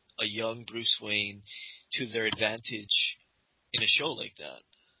use a young Bruce Wayne to their advantage in a show like that,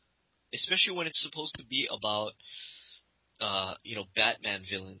 especially when it's supposed to be about, Batman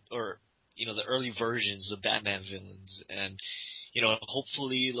villain or the early versions of Batman villains, and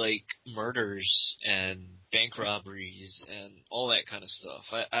hopefully like murders and bank robberies and all that kind of stuff.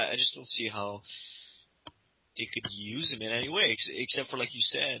 I just don't see how they could use him in any way, except for, like you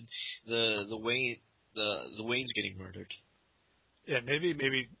said, the Wayne's getting murdered. Yeah,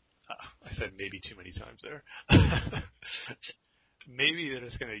 maybe. I said maybe too many times there. Maybe they're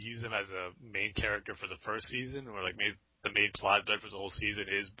just going to use him as a main character for the first season, or like maybe the main plot thread for the whole season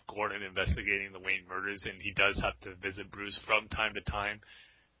is Gordon investigating the Wayne murders, and he does have to visit Bruce from time to time,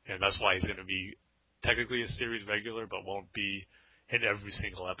 and that's why he's going to be technically a series regular, but won't be in every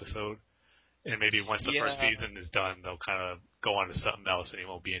single episode. And maybe once the first season is done, they'll kind of go on to something else, and he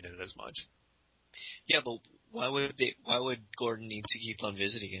won't be in it as much. Yeah, but why would Gordon need to keep on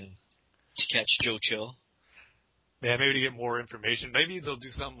visiting him? To catch Joe Chill? Yeah, maybe to get more information. Maybe they'll do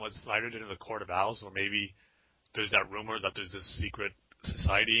something with Snyder did in the Court of Owls, or maybe there's that rumor that there's this secret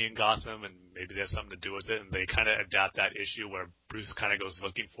society in Gotham, and maybe they have something to do with it, and they kind of adapt that issue where Bruce kind of goes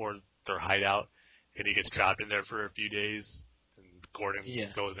looking for their hideout, and he gets trapped in there for a few days, and Gordon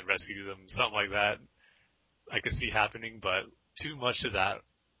goes and rescues them, something like that. I could see happening, but too much of that,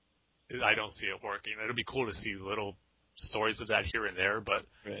 I don't see it working. It'll be cool to see little stories of that here and there, but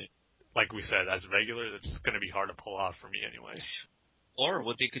like we said, as regular, it's going to be hard to pull off for me anyway. Or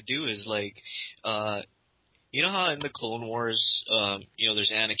what they could do is like, you know how in the Clone Wars,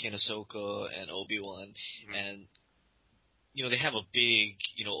 there's Anakin, Ahsoka, and Obi-Wan, and they have a big,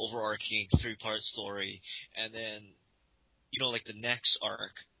 overarching 3-part story, and then, like the next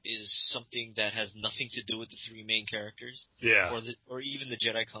arc is something that has nothing to do with the 3 main characters, or even the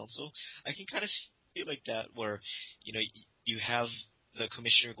Jedi Council. I can kind of feel like that, where you have the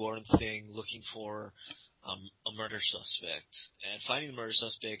Commissioner Gordon thing, looking for a murder suspect and finding the murder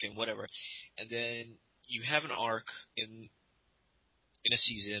suspect and whatever, and then you have an arc in a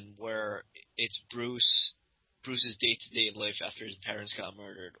season where it's Bruce's day-to-day life after his parents got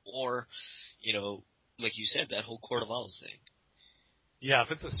murdered, or like you said, that whole Court of Owls thing. Yeah,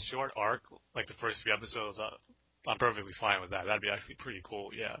 if it's a short arc, like the first few episodes, I'm perfectly fine with that. That'd be actually pretty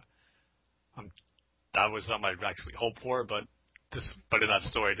cool. Yeah, that was something I'd actually hope for, but in that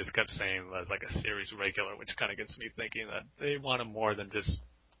story, it just kept saying as like a series regular, which kind of gets me thinking that they wanted more than just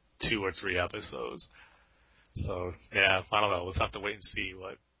 2 or 3 episodes. So yeah, I don't know. Let's have to wait and see.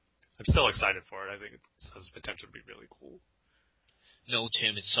 I'm still excited for it. I think it has potential to be really cool. No,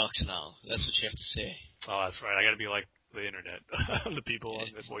 Tim, it sucks now. That's what you have to say. Oh, that's right. I got to be like the internet, the people on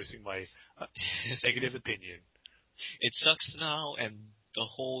it voicing my negative opinion. It sucks now, and the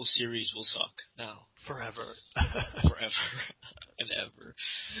whole series will suck now. Forever. Forever. And ever.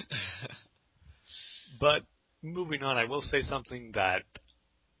 But moving on, I will say something that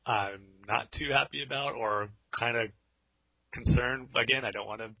I'm not too happy about, or kind of concerned. Again, I don't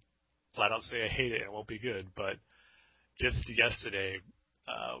want to flat out say I hate it and it won't be good, but just yesterday,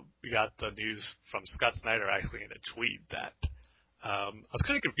 we got the news from Scott Snyder actually in a tweet that I was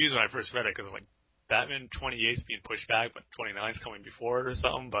kind of confused when I first read it, because like Batman 28 is being pushed back, but 29 is coming before it or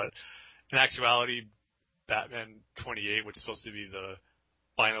something. But in actuality, Batman 28, which is supposed to be the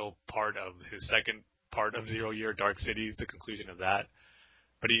final part of his second part of Zero Year Dark City, is the conclusion of that.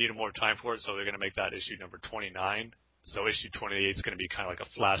 But he needed more time for it, so they're going to make that issue number 29. So issue 28 is going to be kind of like a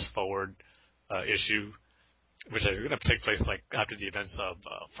flash forward issue, which is going to take place like after the events of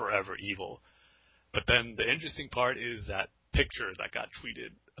Forever Evil. But then the interesting part is that picture that got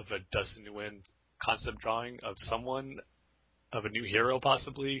tweeted of a Dustin Nguyen concept drawing of someone, of a new hero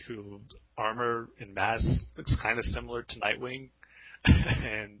possibly, whose armor and mask looks kind of similar to Nightwing,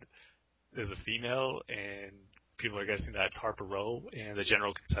 and is a female, and people are guessing that's Harper Row, and the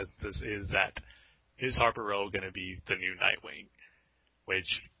general consensus is Harper Row going to be the new Nightwing?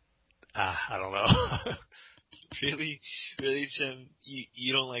 Which, I don't know. Really, Tim?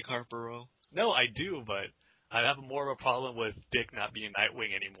 You don't like Harper Row? No, I do, but I have more of a problem with Dick not being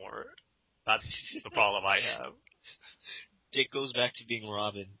Nightwing anymore. That's the problem I have. Dick goes back to being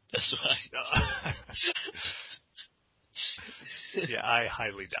Robin. That's why. Yeah, I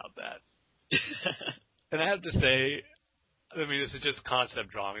highly doubt that. And I have to say, I mean, this is just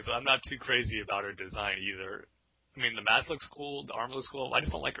concept drawings. I'm not too crazy about her design either. I mean, the mask looks cool, the armor looks cool. I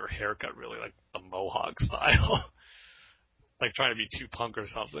just don't like her haircut, really, like the mohawk style. Like trying to be too punk or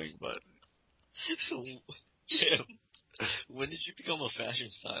something, but... Tim, when did you become a fashion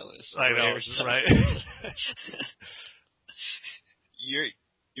stylist? I know, right?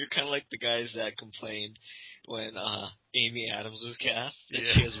 You're kind of like the guys that complained when Amy Adams was cast that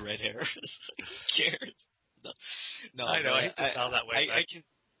she has red hair. Who cares? No, I know. I hate to sound that way.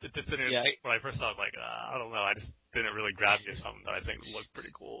 When I first saw it, I was like, I don't know. I just didn't really grab me something that I think looked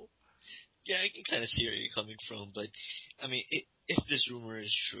pretty cool. Yeah, I can kind of see where you're coming from, but I mean, if this rumor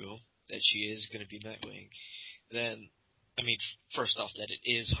is true that she is going to be Nightwing, then I mean, first off, that it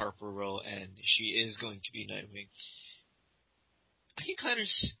is Harper Row and she is going to be Nightwing. I can kind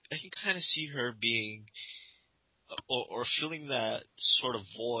of see her being or filling that sort of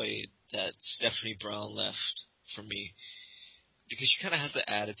void that Stephanie Brown left for me, because she kind of has the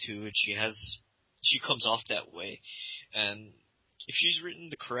attitude. She comes off that way, and if she's written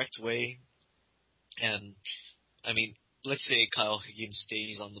the correct way, and I mean, let's say Kyle Higgins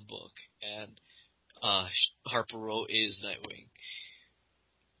stays on the book, and Harper Row is Nightwing.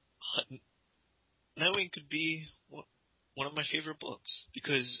 Nightwing could be one of my favorite books,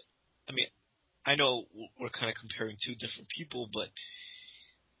 because I mean, I know we're kind of comparing two different people, but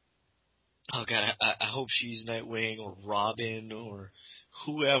oh god, I hope she's Nightwing or Robin or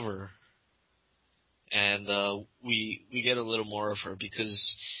whoever, and we get a little more of her,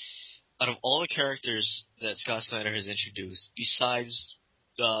 because out of all the characters that Scott Snyder has introduced, besides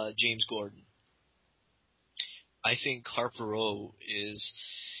James Gordon, I think Harper Row is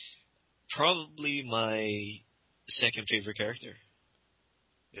probably my second favorite character.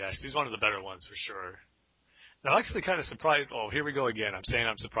 Yeah, she's one of the better ones for sure. And I'm actually kind of surprised. Oh, here we go again. I'm saying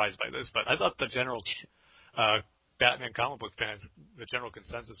I'm surprised by this, but I thought the general Batman comic book fans, the general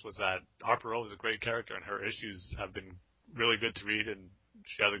consensus was that Harper Row is a great character and her issues have been really good to read and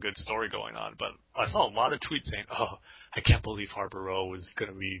she has a good story going on. But I saw a lot of tweets saying, "Oh, I can't believe Harper Row was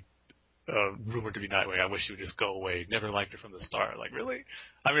going to be rumored to be Nightwing. I wish she would just go away. Never liked her from the start." Like, really?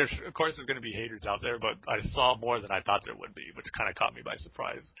 I mean, of course there's going to be haters out there, but I saw more than I thought there would be, which kind of caught me by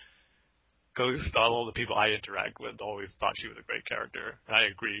surprise. Because all the people I interact with always thought she was a great character, and I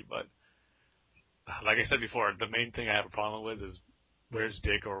agree, but like I said before, the main thing I have a problem with is where's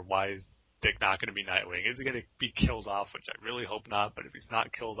Dick, or why is Dick not going to be Nightwing? Is he going to be killed off, which I really hope not, but if he's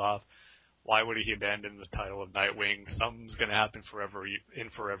not killed off, why would he abandon the title of Nightwing? Something's going to happen in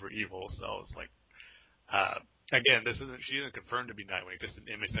Forever Evil, so it's like, again, she isn't confirmed to be Nightwing, just an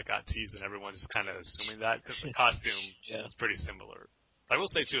image that got teased, and everyone's kind of assuming that, because the costume is pretty similar. I will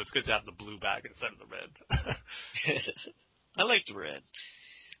say, too, it's good to have the blue back instead of the red. I like the red.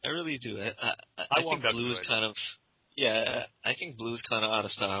 I really do. I think blue is kind of, I think blue's kind of out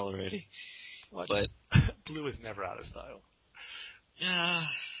of style already. What? But blue is never out of style. Yeah.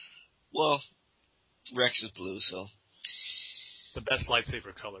 Well, Rex is blue, so. The best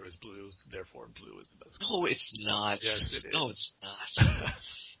lightsaber color is blue, therefore blue is the best color. No, it's not. Yes, it is. No, it's not.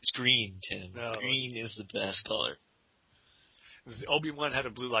 It's green, Tim. No. Green is the best color. Obi-Wan had a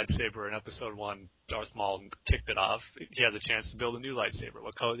blue lightsaber in Episode 1. Darth Maul kicked it off. He had the chance to build a new lightsaber.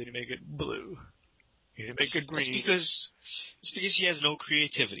 What color did he make it? Blue. He didn't make it green. It's because he has no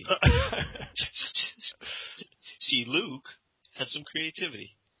creativity. See, Luke had some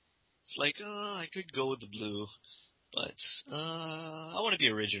creativity. It's like, I could go with the blue, but I want to be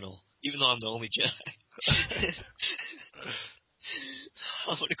original, even though I'm the only Jedi. I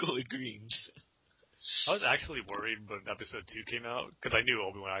want to go with green. I was actually worried when Episode 2 came out, because I knew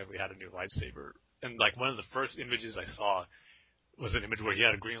Obi-Wan actually had a new lightsaber. And, like, one of the first images I saw was an image where he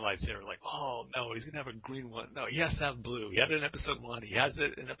had a green lightsaber. Like, oh, no, he's going to have a green one. No, he has to have blue. He had it in Episode 1. He has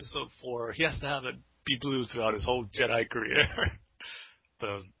it in Episode 4. He has to have it be blue throughout his whole Jedi career.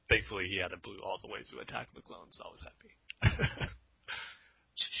 But thankfully, he had it blue all the way through Attack of the Clones, so I was happy.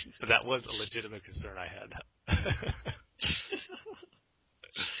 But that was a legitimate concern I had.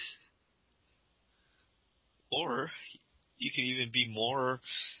 Or you could even be more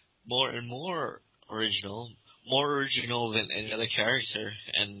and more original than any other character,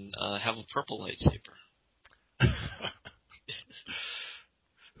 and have a purple lightsaber.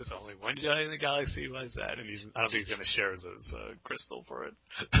 There's only one Jedi in the galaxy who has that, and I don't think he's going to share his crystal for it.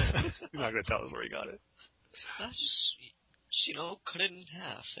 He's not going to tell us where he got it. Just cut it in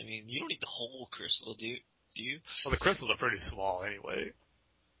half. I mean, you don't need the whole crystal, do you? Well, the crystals are pretty small anyway.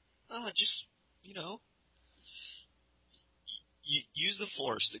 Just, use the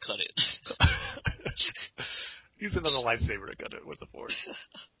Force to cut it. Use another lightsaber to cut it with the Force.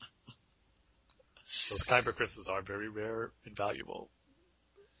 Those kyber crystals are very rare and valuable.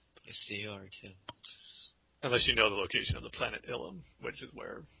 Yes, they are, Tim. Unless you know the location of the planet Ilum, which is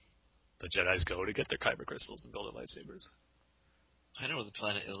where the Jedis go to get their kyber crystals and build their lightsabers. I know where the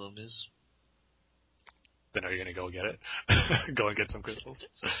planet Ilum is. Then are you going to go get it? Go and get some crystals?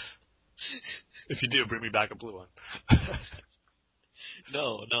 If you do, bring me back a blue one.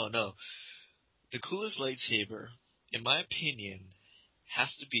 No. The coolest lightsaber, in my opinion,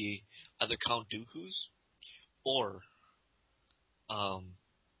 has to be either Count Dooku's or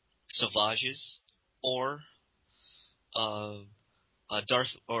Savage's or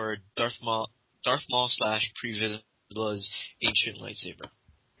Darth Maul slash Pre Vizsla's ancient lightsaber.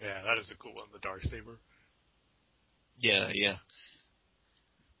 Yeah, that is a cool one, the Darksaber. Yeah.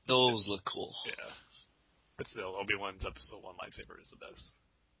 Those look cool. Yeah. But still, Obi-Wan's Episode 1 lightsaber is the best.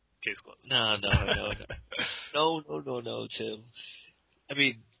 Case closed. No, Tim. I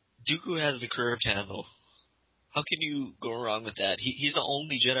mean, Dooku has the curved handle. How can you go wrong with that? He's the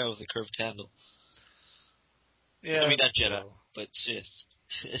only Jedi with a curved handle. Yeah. I mean, not Jedi, but Sith.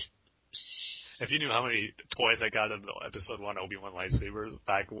 If you knew how many toys I got of the Episode 1 Obi-Wan lightsabers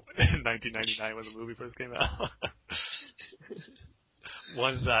back in 1999 when the movie first came out.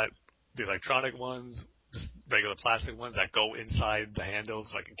 Ones that, the electronic ones, just regular plastic ones that go inside the handle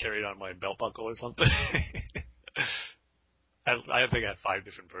so I can carry it on my belt buckle or something. I think I had 5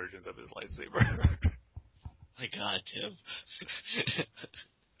 different versions of his lightsaber. My God, Tim.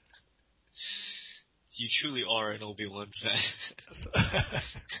 You truly are an Obi-Wan fan.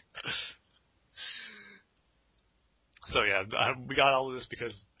 So yeah, we got all of this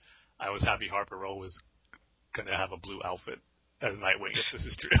because I was happy Harper Row was going to have a blue outfit as Nightwing, if this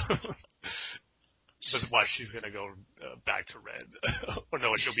is true. But watch, she's going to go back to red. Or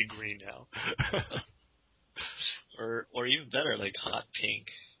no, she'll be green now. or even better, like hot pink.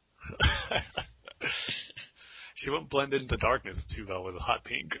 She won't blend into darkness too well with a hot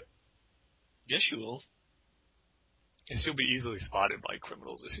pink. Yes, she will. And she'll be easily spotted by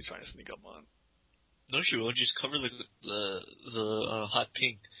criminals if she's trying to sneak up on. No, she won't. Just cover the hot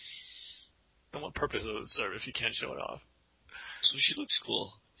pink. Then what purpose does it serve if you can't show it off? So she looks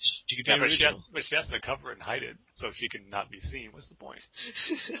cool. She could be original. But she has to cover it and hide it so she can not be seen. What's the point?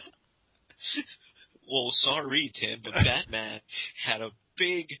 Well, sorry, Tim, but Batman had a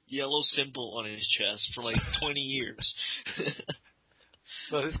big yellow symbol on his chest for like 20 years.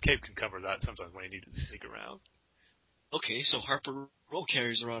 Well, his cape can cover that sometimes when he needs to sneak around. Okay, so Harper Row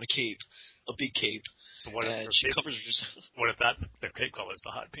carries around a cape, a big cape, and she covers herself. What if that's the cape color is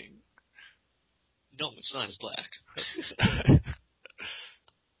the hot pink? No, it's not. It's black.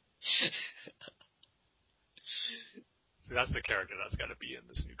 See, that's the character that's got to be in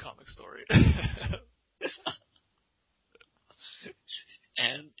this new comic story.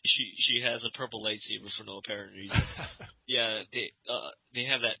 And she has a purple lightsaber for no apparent reason. Yeah, they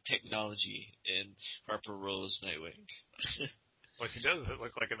have that technology in Harper Row's Nightwing. Well, she does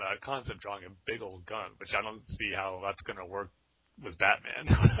look like in that concept drawing a big old gun, which I don't see how that's going to work with Batman.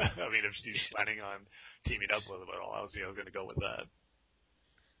 I mean, if she's planning on teaming up with him at all, I was going to go with that.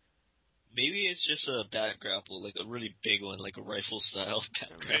 Maybe it's just a bat grapple, like a really big one, like a rifle style bat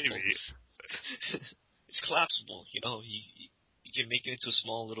grapple. Maybe. It's collapsible, you know. You can make it into a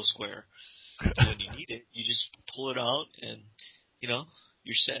small little square. And when you need it, you just pull it out, and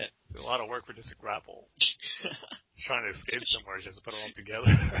you're set. It's a lot of work for just a grapple. Trying to escape somewhere, just to put it all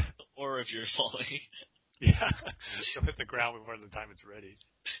together. Or if you're falling. Yeah, you'll hit the ground before the time it's ready.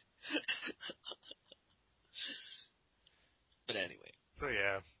 But anyway. So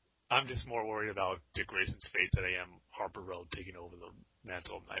yeah, I'm just more worried about Dick Grayson's fate than I am Harper Row taking over the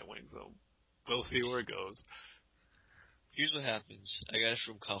mantle of Nightwing. So we'll see where it goes. Here's what happens. I got it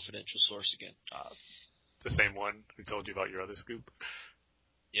from confidential source again. The same one who told you about your other scoop?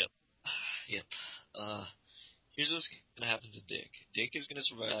 Yep. Here's what's going to happen to Dick. Dick is going to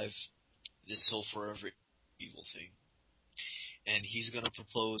survive this whole forever evil thing. And he's going to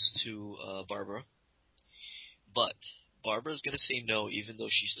propose to Barbara. But Barbara's going to say no even though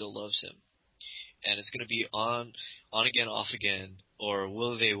she still loves him. And it's going to be on again, off again, or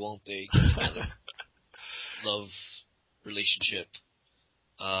will they, won't they get together. Love relationship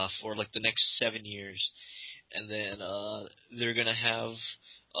for like the next 7 years. And then they're going to have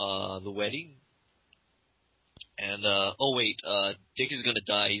the wedding. And, Dick is going to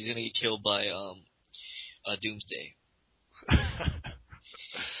die. He's going to get killed by Doomsday.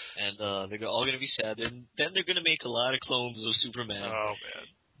 And they're all going to be sad. And then they're going to make a lot of clones of Superman. Oh, man.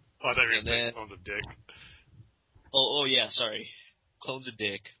 Oh, I thought you were going to say clones of Dick. Oh, yeah, sorry. Clones of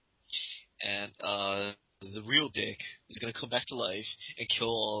Dick. And the real Dick is going to come back to life and kill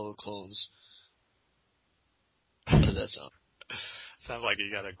all the clones. How does that sound? Sounds like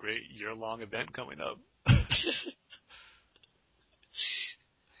you got a great year-long event coming up.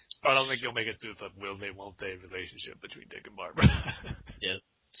 I don't think you'll make it through the will they, won't they relationship between Dick and Barbara. Yeah.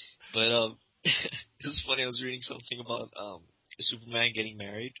 But it was funny. I was reading something about Superman getting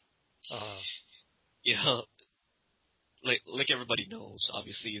married. You know, like everybody knows,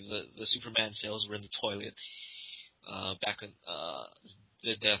 obviously the Superman sales were in the toilet back when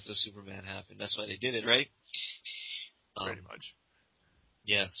the death of Superman happened. That's why they did it, right? Pretty much.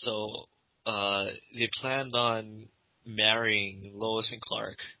 Yeah. So they planned on marrying Lois and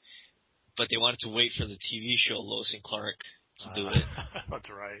Clark, but they wanted to wait for the TV show Lois and Clark to do it. That's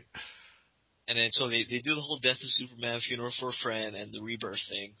right. And then so they do the whole Death of Superman, Funeral for a Friend, and the Rebirth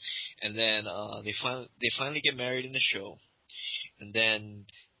thing, and then they finally get married in the show, and then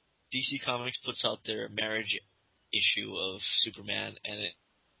DC Comics puts out their marriage issue of Superman, and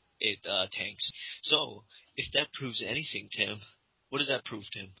it tanks. So if that proves anything, Tim, what does that prove,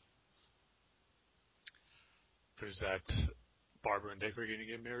 Tim? Proves that Barbara and Dick are going to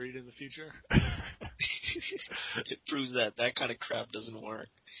get married in the future. It proves that kind of crap doesn't work.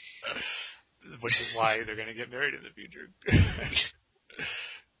 Which is why they're going to get married in the future.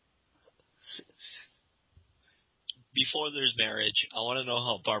 Before there's marriage, I want to know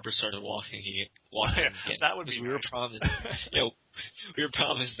how Barbara started walking again. That would be we nice. were promised, we were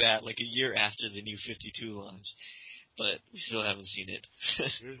promised that like a year after the New 52 launch, but we still haven't seen it.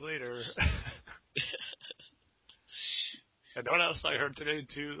 Years later. And what else I heard today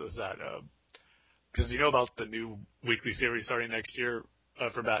too was that because you know about the new weekly series starting next year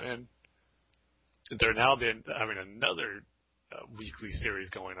for Batman. They're now having another weekly series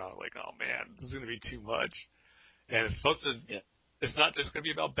going on. Like, oh man, this is going to be too much. And it's supposed to. Yeah. It's not just going to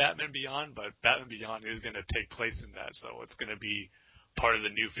be about Batman Beyond, but Batman Beyond is going to take place in that. So it's going to be part of the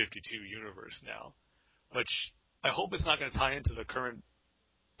New 52 universe now. Which I hope it's not going to tie into the current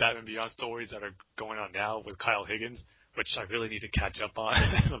Batman Beyond stories that are going on now with Kyle Higgins, which I really need to catch up on,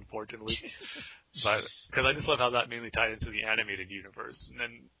 unfortunately. But because I just love how that mainly tied into the animated universe, and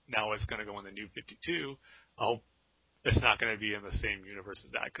then now it's going to go in the New 52. I hope it's not going to be in the same universe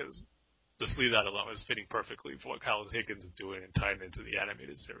as that, because just leave that alone. It's fitting perfectly for what Kyle Higgins is doing and tying into the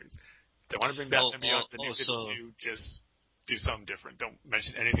animated series. If they want to bring Batman Beyond to the New 52, just do something different. Don't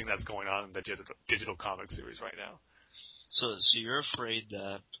mention anything that's going on in the digital comic series right now. So you're afraid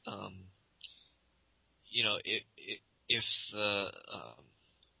that if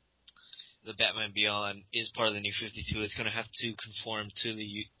the Batman Beyond is part of the New 52, it's going to have to conform to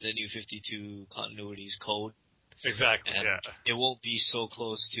the New 52 continuity's code. Exactly, and yeah. It won't be so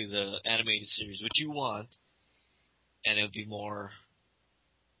close to the animated series, which you want, and it'll be more,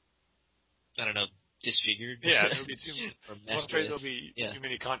 I don't know, disfigured. Yeah, there'll be I'm afraid there'll be too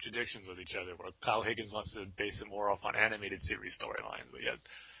many contradictions with each other, where Kyle Higgins wants to base it more off on animated series storylines, but yet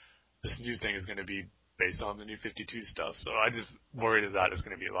this new thing is going to be based on the New 52 stuff. So I just worried that it's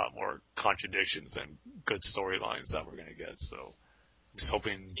going to be a lot more contradictions and good storylines that we're going to get. So I'm just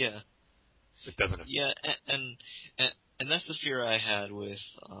hoping it doesn't. Yeah, and that's the fear I had with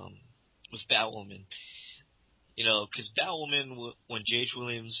Batwoman. Because Batwoman, when J.H.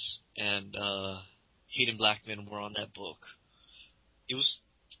 Williams and Hayden Blackman were on that book, it was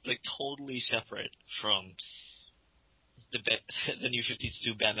like totally separate from the New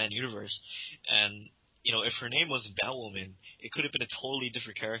 52 Batman universe. And, if her name wasn't Batwoman, it could have been a totally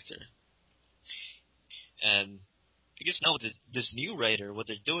different character. And I guess now with this new writer, what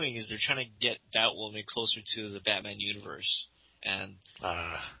they're doing is they're trying to get Batwoman closer to the Batman universe. And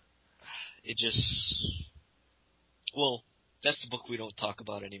it just... Well, that's the book we don't talk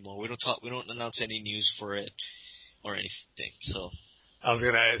about anymore. We don't announce any news for it or anything. So I was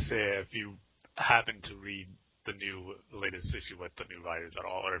gonna say, if you happen to read the latest issue with the new writers at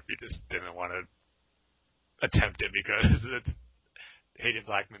all, or if you just didn't want to attempt it because Hayden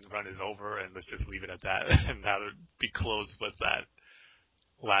Blackman's run is over, and let's just leave it at that, and that would be closed with that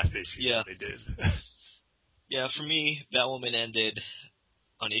last issue that they did. Yeah, for me, Batwoman ended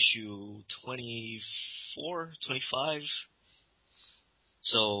on issue 24, 25.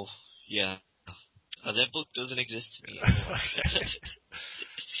 So, yeah. That book doesn't exist to me anymore.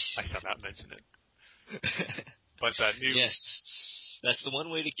 I shall not mention it. But that new... Yes. That's the one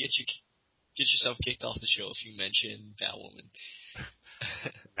way to get yourself kicked off the show if you mention Batwoman.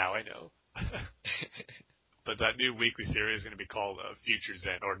 Now I know. But that new weekly series is going to be called Future's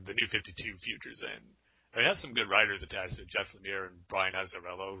End, or the New 52 Future's End. It has some good writers attached to it, Jeff Lemire and Brian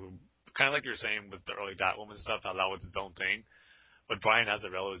Azzarello, who, kind of like you were saying with the early Batwoman stuff, how that was its own thing. What Brian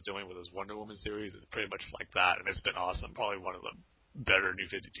Azzarello is doing with his Wonder Woman series is pretty much like that, and it's been awesome. Probably one of the better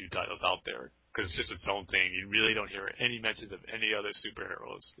New 52 titles out there, because it's just its own thing. You really don't hear any mentions of any other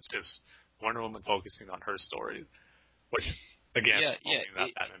superheroes. It's just Wonder Woman focusing on her story, which, again,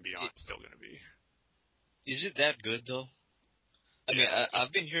 that Batman Beyond is still going to be. Is it that good, though? I mean,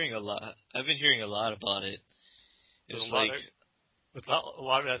 I've been hearing a lot. I've been hearing a lot about it. It's a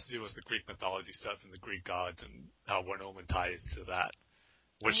lot of it has to do with the Greek mythology stuff and the Greek gods and how Wonder Woman ties to that,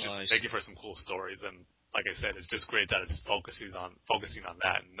 which is making for some cool stories. And like I said, it's just great that it's focusing on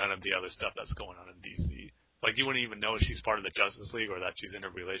that and none of the other stuff that's going on in DC. Like, you wouldn't even know she's part of the Justice League or that she's in a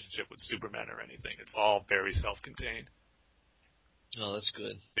relationship with Superman or anything. It's all very self-contained. Oh, that's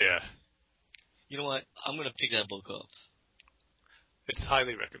good. Yeah. You know what? I'm gonna pick that book up. It's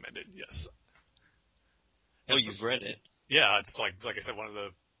highly recommended, yes. Oh, you've read it? Yeah, it's like I said, one of the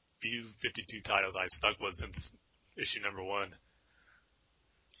few 52 titles I've stuck with since issue number 1.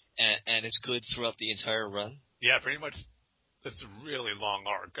 And it's good throughout the entire run? Yeah, pretty much. It's a really long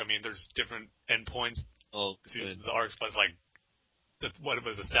arc. I mean, there's different endpoints Oh, to good. the arcs, but like what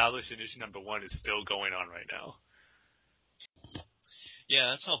was established in issue number 1 is still going on right now.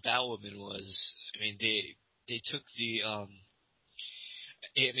 Yeah, that's how Batwoman was. I mean, they took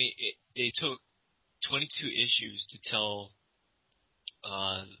they took 22 issues to tell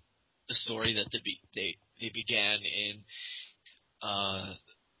the story that they began in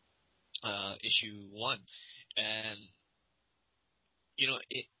issue 1, and you know,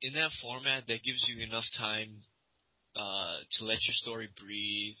 in that format, that gives you enough time to let your story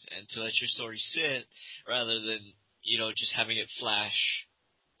breathe and to let your story sit, rather than, you know, just having it flash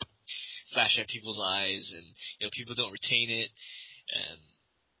at people's eyes, and you know, people don't retain it. And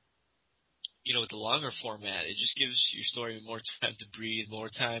you know, with the longer format, it just gives your story more time to breathe, more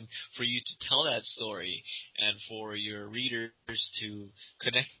time for you to tell that story, and for your readers to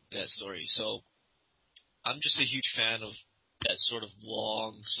connect with that story. So I'm just a huge fan of that sort of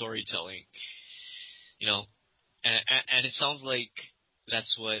long storytelling, you know, and it sounds like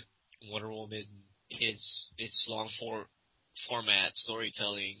that's what Wonder Woman is. It's long format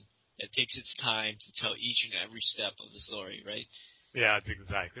storytelling that takes its time to tell each and every step of the story, right? Yeah, it's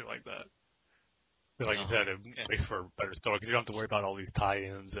exactly like that. But like you said, it makes for a better story because you don't have to worry about all these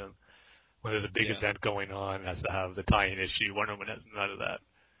tie-ins, and when there's a big event going on, it has to have the tie-in issue. Wonder Woman has none of that.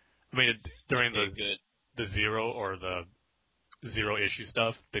 I mean, during the Zero or the Zero issue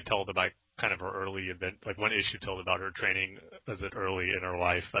stuff, they told about kind of her early event. Like one issue told about her training as it early in her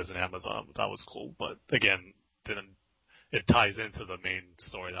life as an Amazon. That was cool, but again, it ties into the main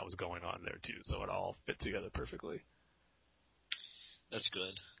story that was going on there too, so it all fit together perfectly. That's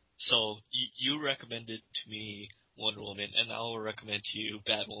good. So you recommended to me Wonder Woman, and I will recommend to you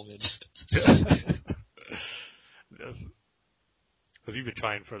Batwoman. Yes. Because you've been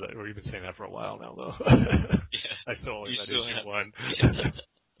trying for that, or you've been saying that for a while now, though. Yeah. I still only read issue 1.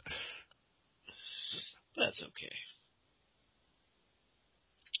 That's okay.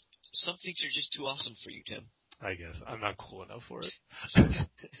 Some things are just too awesome for you, Tim. I guess. I'm not cool enough for it.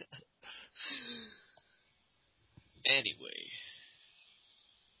 Anyway.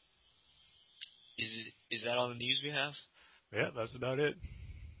 Is that all the news we have? Yeah, that's about it.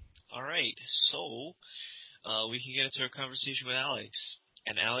 All right. So, we can get into our conversation with Alex.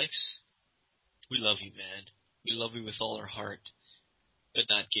 And Alex, we love you, man. We love you with all our heart. But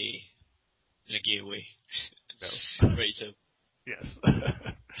not gay. In a gay way. No. Right, Tim? Yes.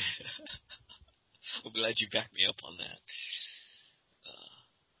 I'm glad you backed me up on that.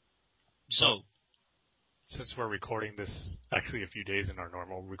 So, since we're recording this actually a few days in our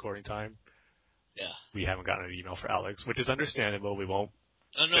normal recording time, yeah, we haven't gotten an email for Alex, which is understandable. We won't.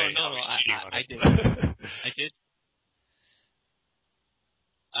 Oh no, I did. I did.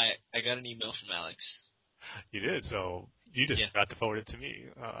 I got an email from Alex. You did, so you just forgot to forward it to me.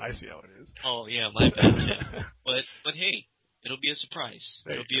 I see how it is. Oh yeah, my bad. But hey, it'll be a surprise.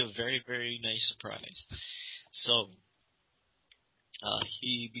 It'll be a very, very nice surprise. So,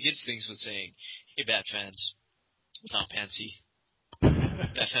 he begins things with saying, "Hey, Bat fans, without Pansy,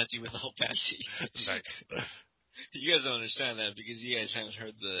 Bat Fancy without Pansy." Nice. You guys don't understand that because you guys haven't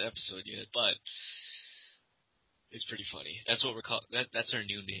heard the episode yet, but it's pretty funny. That's what we're called. That's our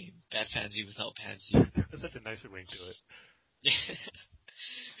new name, Bat Fancy without Pansy. That's such a nice ring to it.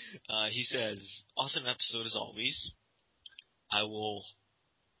 He says, "Awesome episode as always. I will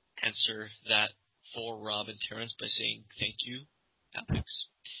answer that for Rob and Terrence by saying thank you, Alex.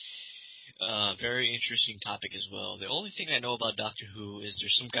 Very interesting topic as well. The only thing I know about Doctor Who is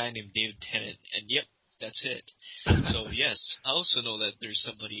there's some guy named David Tennant, and yep, that's it. So yes, I also know that there's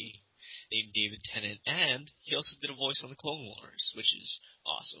somebody named David Tennant, and he also did a voice on the Clone Wars, which is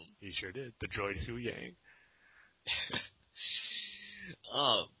awesome. He sure did. The droid Hu Yang.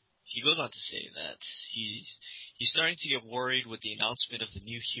 He goes on to say that he's starting to get worried with the announcement of the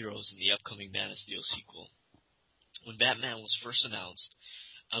new heroes in the upcoming Man of Steel sequel. When Batman was first announced,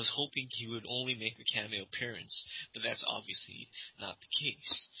 I was hoping he would only make a cameo appearance, but that's obviously not the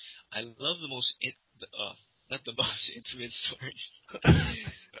case. I love the most not the most intimate stories.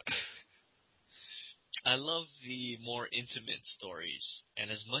 I love the more intimate stories,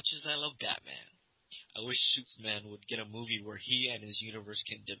 and as much as I love Batman, I wish Superman would get a movie where he and his universe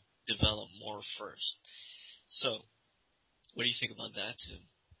can develop more first. So, what do you think about that, Tim?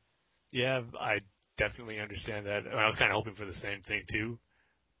 Yeah, I definitely understand that. I was kind of hoping for the same thing too,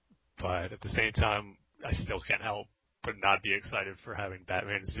 but at the same time, I still can't help but not be excited for having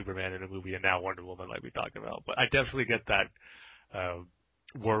Batman and Superman in a movie, and now Wonder Woman, like we talked about. But I definitely get that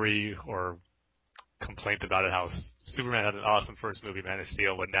worry or complaint about it, how Superman had an awesome first movie, Man of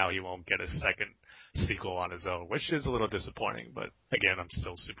Steel, but now he won't get a second sequel on his own, which is a little disappointing. But again, I'm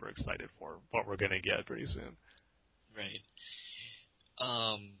still super excited for what we're going to get pretty soon. Right.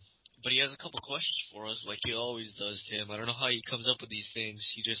 But he has a couple questions for us, like he always does, Tim. I don't know how he comes up with these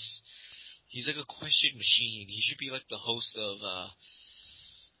things. He's like a question machine. He should be like the host of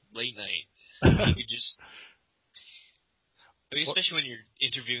Late Night. He could just, I mean, especially when you're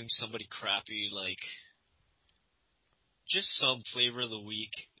interviewing somebody crappy, like just some flavor of the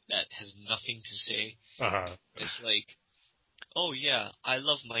week that has nothing to say. Uh-huh. It's like, oh yeah, I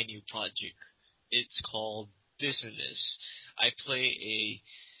love my new project. It's called this and this. I play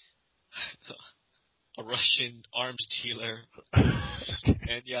a Russian arms dealer,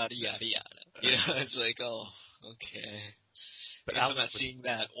 and yada yada yada. You know, it's like, oh, okay. But I guess I'm not Alex seeing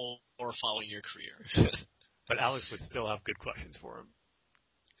that or following your career. but Alex would still have good questions for him.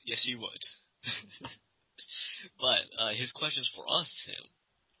 Yes, he would. But his questions for us, Tim,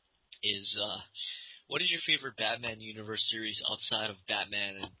 is what is your favorite Batman universe series outside of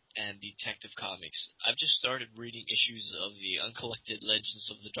Batman and Detective Comics? I've just started reading issues of the Uncollected Legends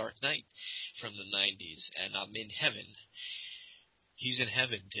of the Dark Knight from the 90s, and I'm in heaven. He's in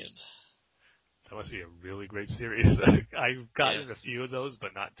heaven, Tim. That must be a really great series. I've gotten a few of those,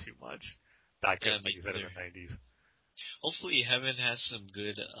 but not too much. Back in, like you said, in the 90s. Hopefully heaven has some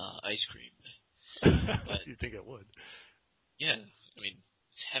good ice cream. But you'd think it would. Yeah, I mean,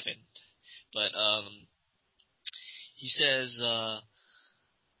 it's heaven. But he says,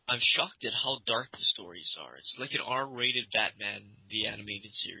 I'm shocked at how dark the stories are. It's like an R-rated Batman, the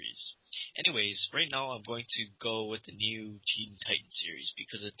animated series. Anyways, right now I'm going to go with the new Teen Titans series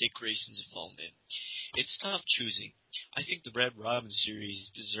because of Dick Grayson's involvement. It's tough choosing. I think the Red Robin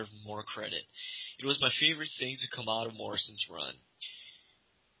series deserved more credit. It was my favorite thing to come out of Morrison's run.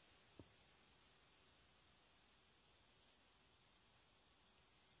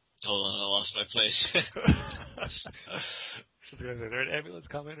 Hold on, I lost my place. I was going to say, is there an ambulance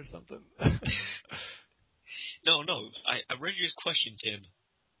coming or something? No, I read your question, Tim.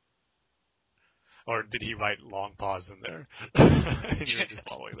 Or did he write long pause in there? And you were just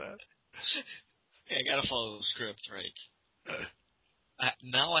following that. Yeah, I gotta follow the script, right?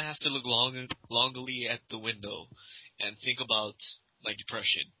 Now I have to look longly at the window and think about my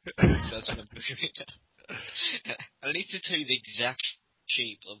depression. So that's what I'm doing right now. I need to tell you the exact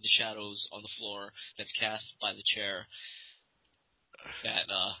shape of the shadows on the floor that's cast by the chair that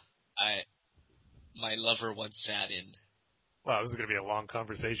my lover once sat in. Wow, this is going to be a long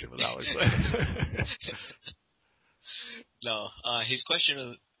conversation with Alex. No, his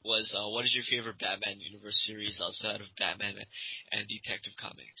question was, what is your favorite Batman universe series outside of Batman and Detective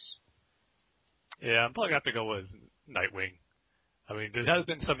Comics? Yeah, I'm probably going to have to go with Nightwing. I mean, there has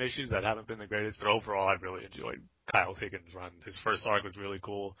been some issues that haven't been the greatest, but overall I've really enjoyed Kyle Higgins' run. His first arc was really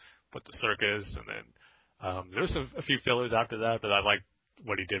cool with the circus, and then there was a few fillers after that, but I liked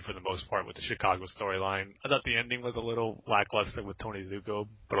what he did for the most part with the Chicago storyline. I thought the ending was a little lackluster with Tony Zuko,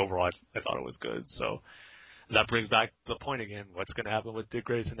 but overall I thought it was good. So that brings back the point again. What's going to happen with Dick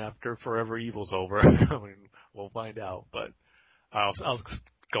Grayson after Forever Evil's over? I mean, we'll find out, but I'll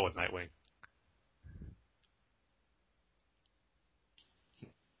go with Nightwing.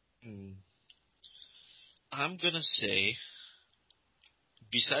 I'm gonna say,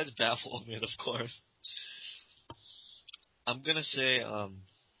 besides Batwoman, of course, I'm gonna say,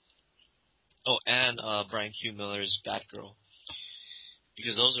 and Brian Q. Miller's Batgirl,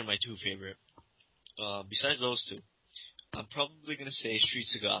 because those are my two favorite. Besides those two, I'm probably gonna say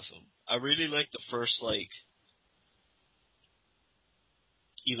Streets of Gotham. I really like the first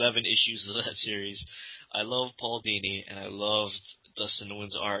 11 issues of that series. I love Paul Dini, and I loved Dustin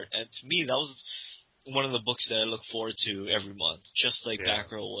Nguyen's art, and to me that was one of the books that I look forward to every month, just like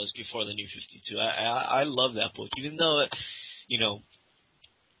Batgirl was before the New 52. I love that book, even though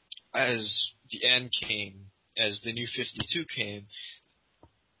as the end came, as the New 52 came,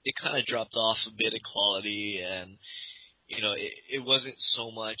 it kind of dropped off a bit of quality, and it wasn't so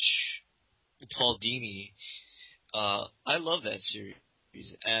much Paul Dini. I love that series,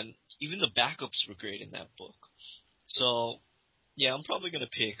 and even the backups were great in that book. So, yeah, I'm probably going to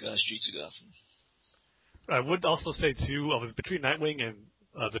pick Streets of Gotham. I would also say, too, I was between Nightwing and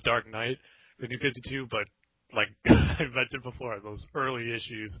The Dark Knight, the New 52, but like I mentioned before, those early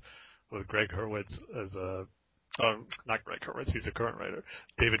issues with Greg Hurwitz as Not Greg Hurwitz, he's the current writer.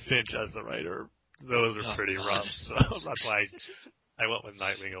 David Finch as the writer. Those are pretty rough, so that's why I went with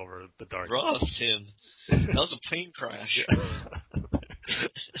Nightwing over the Dark. Rough, Tim. That was a plane crash.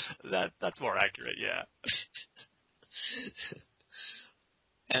 That's more accurate, yeah.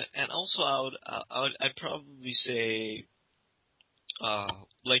 And also, I'd probably say,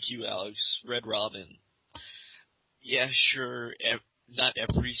 like you, Alex, Red Robin. Yeah, sure. Not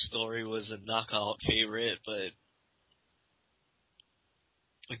every story was a knockout favorite, but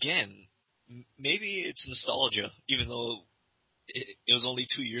again, maybe it's nostalgia, even though it was only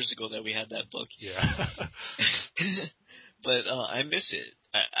 2 years ago that we had that book. Yeah. But I miss it.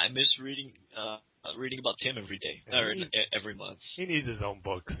 I miss reading about Tim every day, or every month. He needs his own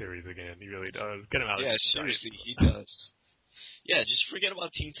book series again. He really does. Get him out of Yeah, seriously, he does. Yeah, just forget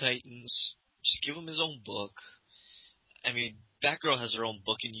about Teen Titans. Just give him his own book. I mean, Batgirl has her own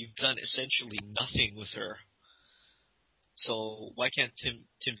book, and you've done essentially nothing with her. So why can't Tim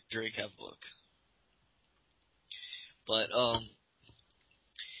Drake have a book? But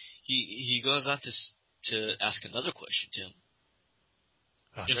he goes on to ask another question, Tim.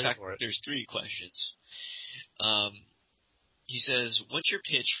 In fact, there's 3 questions. He says, "What's your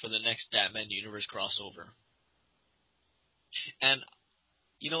pitch for the next Batman Universe crossover?" And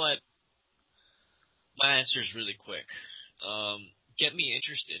you know what? My answer is really quick. Get me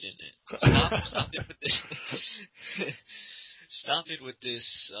interested in it. Stop it with this. Stop it with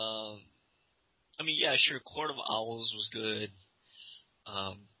this. I mean, yeah, sure. Court of Owls was good.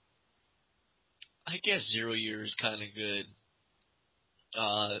 I guess 0 Year is kind of good.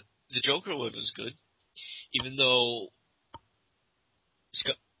 The Joker one was good, even though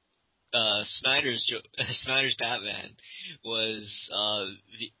Snyder's Batman was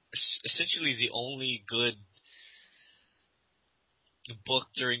essentially the only good book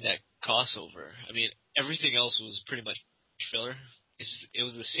during that crossover. I mean, everything else was pretty much filler. It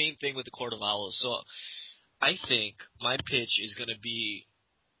was the same thing with the Court of Owls. So I think my pitch is going to be,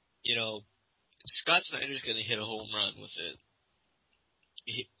 Scott Snyder's going to hit a home run with it,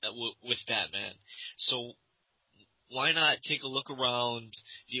 with Batman. So why not take a look around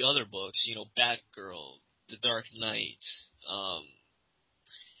the other books? Batgirl, The Dark Knight,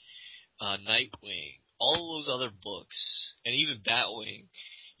 Nightwing, all those other books, and even Batwing.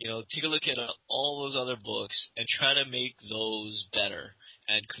 Take a look at all those other books and try to make those better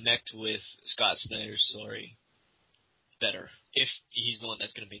and connect with Scott Snyder's story better, if he's the one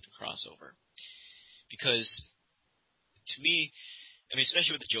that's going to make the crossover. Because, to me, I mean,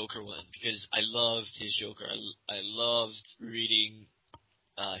 especially with the Joker one, because I loved his Joker. I loved reading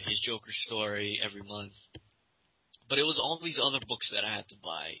his Joker story every month. But it was all these other books that I had to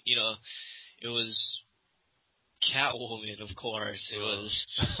buy. It was Catwoman, of course. It was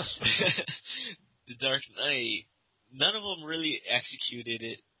The Dark Knight. None of them really executed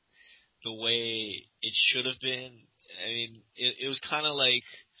it the way it should have been. I mean, it was kind of like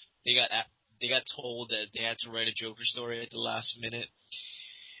they got told that they had to write a Joker story at the last minute,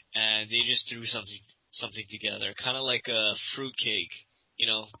 and they just threw something together, kind of like a fruitcake, If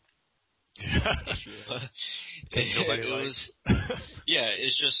you nobody likes. Yeah,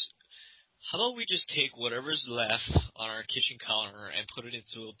 it's just, how about we just take whatever's left on our kitchen counter and put it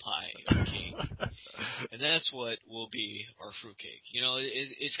into a pie or cake, and that's what will be our fruitcake.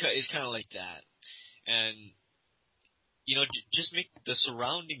 It's kind of like that, and just make the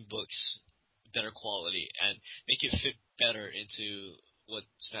surrounding books better quality and make it fit better into what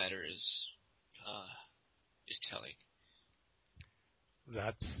Snyder is telling.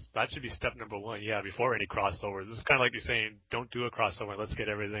 That should be step number 1, yeah, before any crossovers. It's kind of like you're saying, don't do a crossover, let's get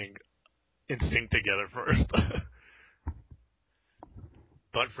everything in sync together first.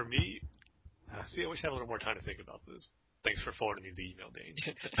 But for me, I wish I had a little more time to think about this. Thanks for forwarding me the email, Dane.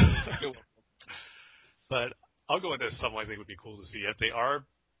 But I'll go with this. Something I think would be cool to see. If they are,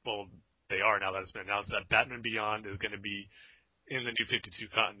 they are now that it's been announced that Batman Beyond is going to be in the New 52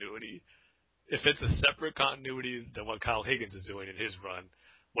 continuity. If it's a separate continuity than what Kyle Higgins is doing in his run,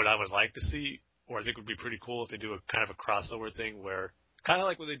 what I would like to see, or I think would be pretty cool if they do a kind of a crossover thing where, kind of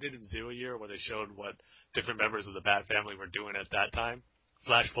like what they did in 0 Year, where they showed what different members of the Bat family were doing at that time,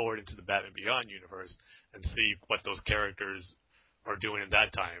 flash forward into the Batman Beyond universe and see what those characters are doing at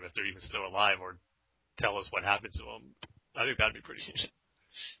that time, if they're even still alive, or tell us what happened to them. I think that'd be pretty cool.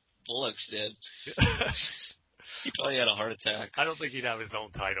 Bullock's dead. He probably had a heart attack. I don't think he'd have his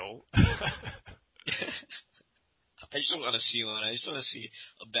own title. I just want to see one. I just want to see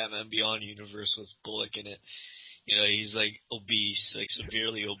a Batman Beyond universe with Bullock in it. He's like obese, like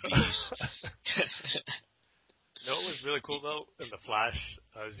severely obese. What was really cool though in the Flash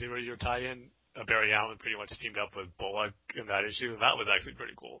 0 Year tie-in Barry Allen pretty much teamed up with Bullock in that issue. That was actually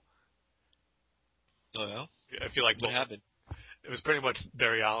pretty cool. Oh yeah. I feel like What happened? It was pretty much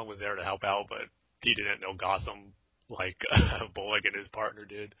Barry Allen was there to help out, but he didn't know Gotham like Bullock and his partner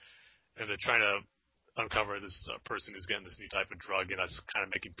did, and they're trying to uncover this person who's getting this new type of drug, and that's kind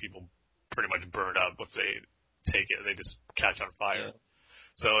of making people pretty much burn up if they take it. They just catch on fire. Yeah.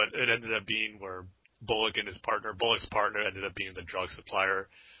 So it ended up being where Bullock's partner ended up being the drug supplier,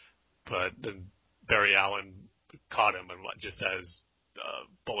 but then Barry Allen caught him, and just as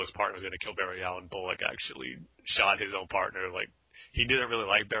Bullock's partner was going to kill Barry Allen, Bullock actually shot his own partner. Like, he didn't really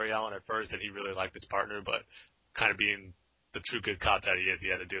like Barry Allen at first, and he really liked his partner, but kind of being the true good cop that he is, he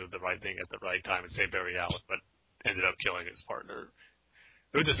had to do the right thing at the right time and save Barry Allen, but ended up killing his partner.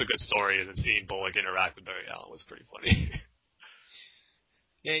 It was just a good story, and then seeing Bullock interact with Barry Allen was pretty funny.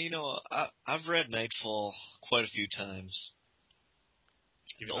 Yeah, I've read Nightfall quite a few times.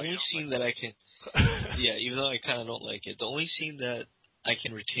 The only scene that I can, yeah, even though I kind of don't like it, the only scene that I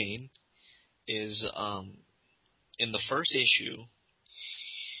can retain is in the first issue,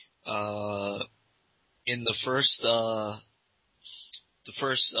 in the first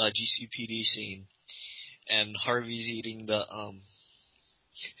GCPD scene, and Harvey's eating the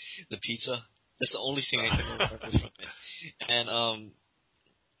pizza. That's the only thing I can remember from it. And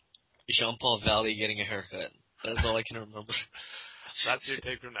Jean-Paul Valley getting a haircut. That's all I can remember. That's your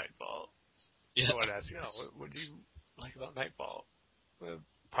take from Nightfall. Yeah. So I'd ask, what do you like about Nightfall?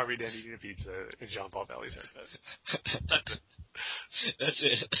 Harvey Dent eating a pizza and Jean-Paul Valley's haircut. That's it. That's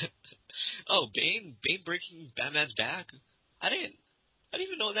it. Oh, Bane breaking Batman's back? I didn't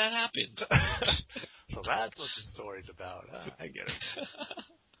even know that happened. So that's what the story's about. I get it.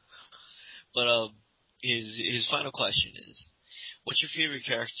 But his final question is, what's your favorite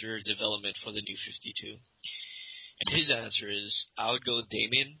character development for the New 52? And his answer is, I would go with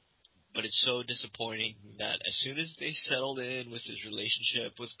Damian, but it's so disappointing that as soon as they settled in with his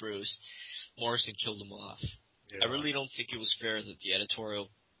relationship with Bruce, Morrison killed him off. Yeah. I really don't think it was fair that the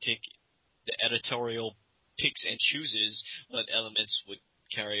editorial picks and chooses what elements would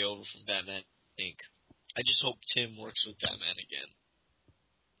carry over from Batman Inc. I just hope Tim works with Batman again.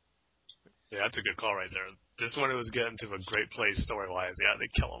 Yeah, that's a good call right there. This one was getting to a great place story-wise. Yeah, they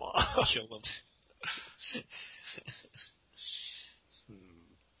kill him off. Kill him.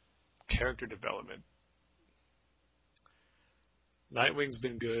 Character development. Nightwing's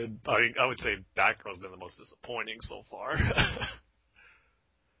been good. I would say Batgirl's been the most disappointing so far.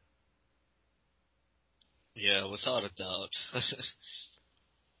 Yeah, without a doubt.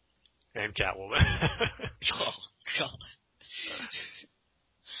 And Catwoman. Oh, God.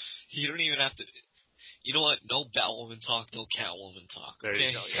 You don't even have to... You know what? No Batwoman talk, no Catwoman talk. Okay? There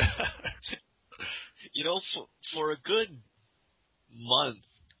you go, yeah. For a good month,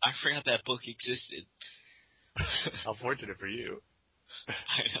 I forgot that book existed. How fortunate for you.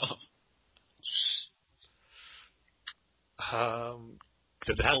 I know.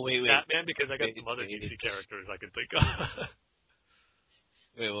 Does it have to be Batman? Because I got some other DC characters I could think of.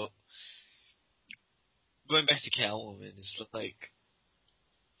 Well, going back to Catwoman, it's like,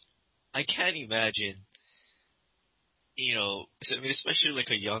 I can't imagine, especially like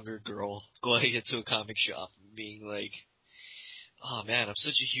a younger girl going into a comic shop and being like, oh man, I'm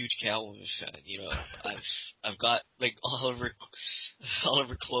such a huge Catwoman fan. I've got like all of her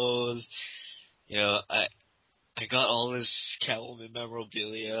clothes. I got all this Catwoman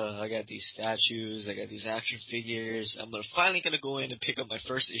memorabilia. I got these statues. I got these action figures. I'm finally gonna go in and pick up my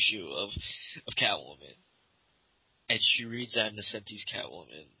first issue of Catwoman. And she reads Anna Senti's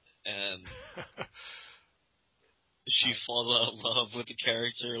Catwoman, and she falls out of love with the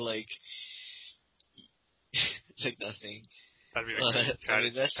character like nothing. That'd be the greatest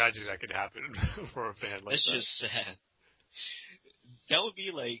tragedy that could happen for a fan like that. That's just sad. That would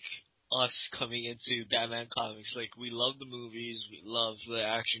be like us coming into Batman comics. Like, we love the movies, we love the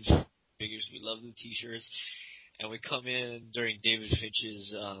action figures, we love the t-shirts, and we come in during David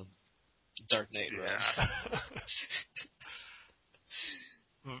Finch's Dark Knight run.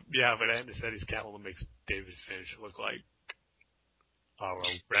 Yeah, but Anna Senti's Catwoman makes David Finch look like,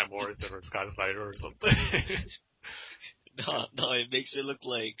 Grant Morrison or Scott Snyder or something. No, it makes it look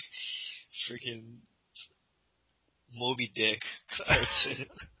like freaking Moby Dick compared to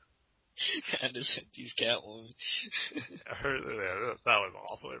Anna Senti's Catwoman. That was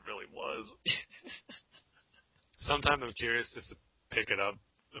awful. It really was. Sometimes I'm curious just to pick it up,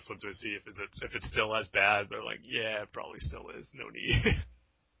 flip to see if it's still as bad. But like, yeah, it probably still is. No need.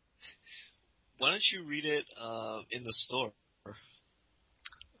 Why don't you read it in the store?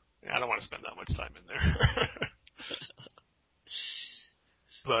 Yeah, I don't want to spend that much time in there.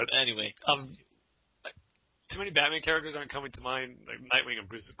 But Anyway. Too many Batman characters aren't coming to mind. Like Nightwing and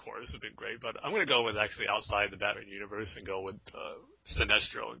Bruce, of course, have been great, but I'm going to go with actually outside the Batman universe and go with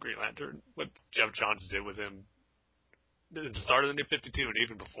Sinestro and Green Lantern. What Jeff Johns did with him at the start of the New 52 and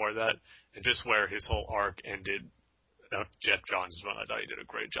even before that, and just where his whole arc ended. Jeff Johns' run, I thought he did a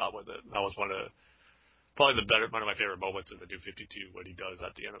great job with it. That was one of my favorite moments of the New 52, what he does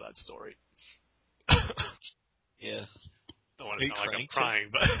at the end of that story. Yeah. Don't want to sound like I'm crying,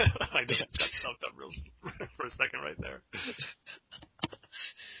 but I just got stuffed up real for a second right there.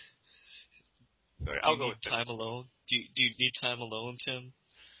 Sorry, I'll go with time alone. Do you need time alone, Tim?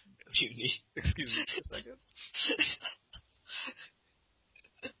 Yes. Do you need? Excuse me for a second.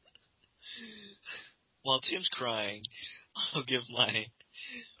 While Tim's crying, I'll give my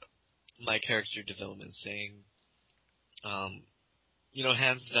character development thing.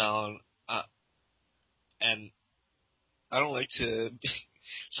 Hands down, and I don't like to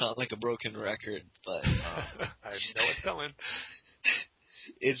sound like a broken record, but I know it's coming.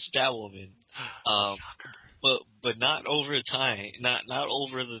 It's Batwoman. But not over time, not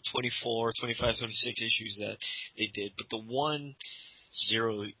over the 24, 25, 26 issues that they did, but the 1-0,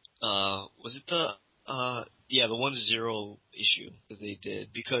 was it the 1-0 issue that they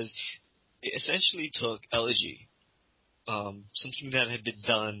did, because it essentially took Elegy, something that had been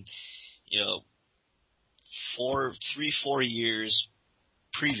done, 4 years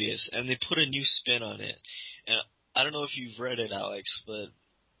previous, and they put a new spin on it. And I don't know if you've read it, Alex, but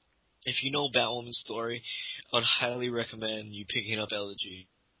if you know Batwoman's story, I would highly recommend you picking up Elegy.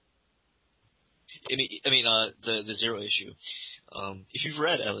 The 0 issue. If you've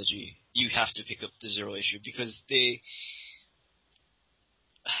read Elegy, you have to pick up the 0 issue, because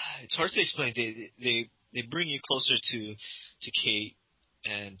it's hard to explain. They bring you closer to Kate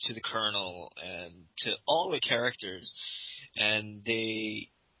and to the Colonel and to all the characters, and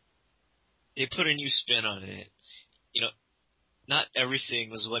they put a new spin on it. Not everything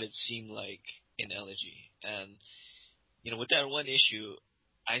was what it seemed like in Elegy, and with that one issue,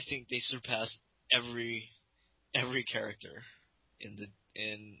 I think they surpassed every character in the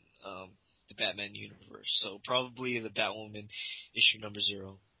Batman universe. So probably the Batwoman issue number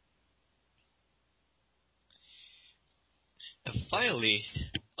 0. And finally,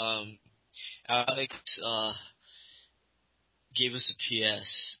 Alex gave us a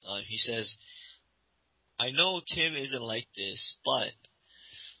PS. He says, I know Tim isn't like this, but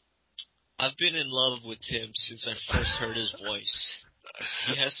I've been in love with Tim since I first heard his voice.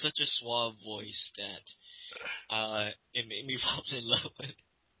 He has such a suave voice that it made me fall in love with him.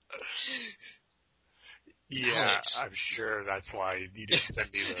 Yeah, Alex. I'm sure that's why you didn't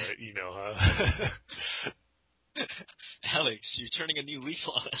send me the email, huh? Alex, you're turning a new leaf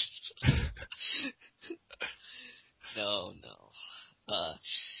on us. No.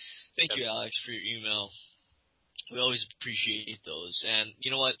 Thank you, Alex, for your email. We always appreciate those. And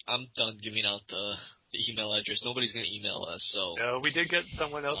you know what? I'm done giving out the email address. Nobody's going to email us. So no, we did get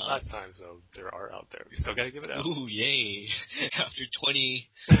someone else last time, so there are out there. We still got to give it out. Ooh, yay. After 20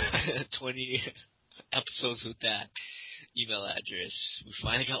 episodes with that email address, we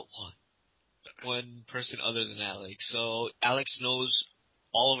finally got one person other than Alex. So Alex knows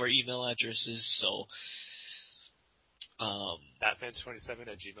all of our email addresses, so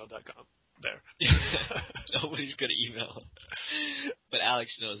batfans27@gmail.com. There. Nobody's going to email him. But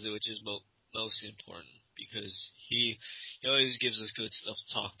Alex knows it, which is most important, because he always gives us good stuff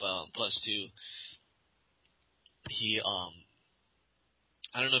to talk about. Plus, too, he,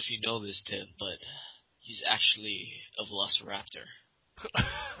 I don't know if you know this, Tim, but he's actually a velociraptor.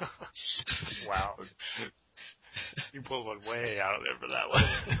 Wow. You pulled one way out of there for that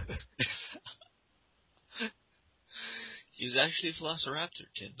one. He was actually a velociraptor,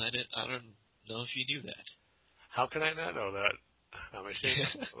 Tim. I don't know if you knew that. How can I not know that? I'm ashamed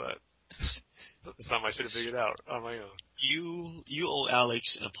of that. It's something I should have figured out on my own. You owe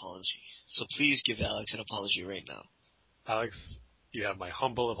Alex an apology. So please give Alex an apology right now. Alex, you have my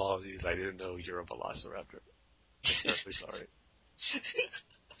humble apologies. I didn't know you're a velociraptor. I'm terribly sorry.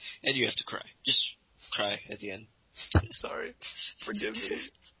 And you have to cry. Just cry at the end. I'm sorry. Forgive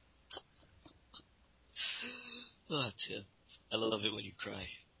me. Oh, Tim. I love it when you cry.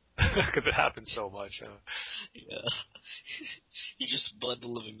 Because it happens so much, huh? Yeah. You're just a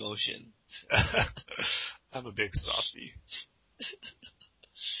bundle of emotion. I'm a big softie.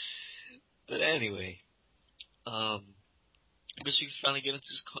 But anyway, I guess we can finally get into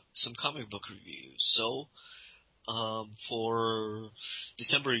some comic book reviews. So, for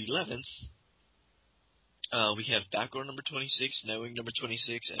December 11th, we have Batgirl number 26, Nightwing number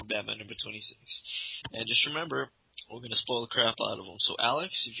 26, and Batman number 26. And just remember, We're going to spoil the crap out of them. So,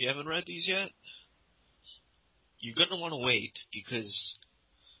 Alex, if you haven't read these yet, you're going to want to wait because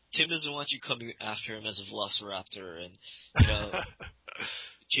Tim doesn't want you coming after him as a velociraptor and,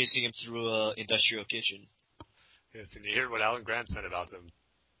 chasing him through an industrial kitchen. Yes, and you hear what Alan Grant said about them.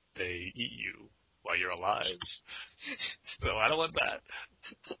 They eat you while you're alive. So I don't want that.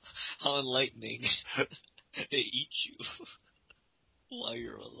 How enlightening. They eat you while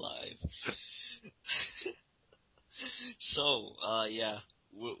you're alive. So,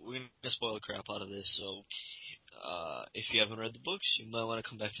 we're going to spoil the crap out of this. So, if you haven't read the books, you might want to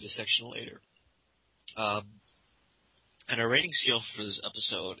come back to this section later. And our rating scale for this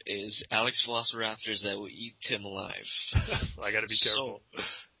episode is Alex Velociraptors that will eat Tim alive. I got to be careful.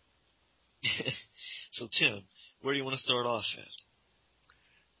 So, Tim, where do you want to start off at?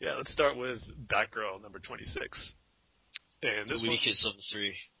 Yeah, let's start with Batgirl number 26. And this the weakest of the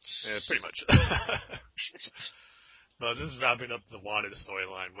three. Yeah, pretty much. But this is wrapping up the Wanted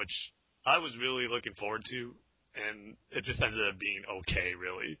storyline, which I was really looking forward to, and it just ended up being okay,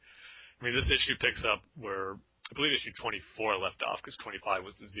 really. I mean, this issue picks up where, I believe issue 24 left off, because 25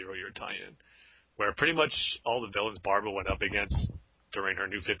 was the zero-year tie-in, where pretty much all the villains Barbara went up against during her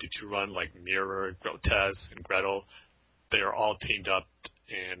New 52 run, like Mirror, Grotesque, and Gretel, they are all teamed up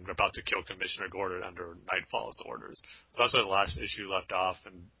and about to kill Commissioner Gordon under Nightfall's orders. So that's where the last issue left off,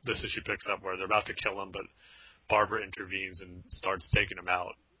 and this issue picks up where they're about to kill him, but Barbara intervenes and starts taking him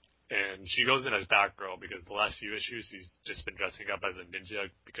out. And she goes in as Batgirl because the last few issues she's just been dressing up as a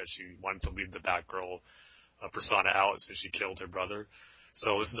ninja because she wanted to leave the Batgirl persona out since she killed her brother.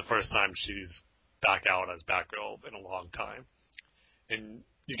 So this is the first time she's back out as Batgirl in a long time. And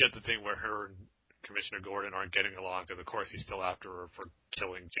you get the thing where her and Commissioner Gordon aren't getting along because, of course, he's still after her for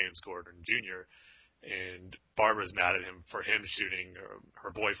killing James Gordon Jr. And Barbara's mad at him for him shooting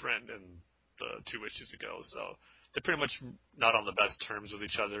her boyfriend in the 2 issues ago. So they're pretty much not on the best terms with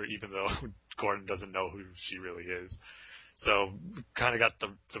each other, even though Gordon doesn't know who she really is. So kind of got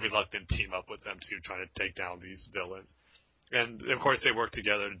the reluctant team up with them too, trying to take down these villains. And, of course, they work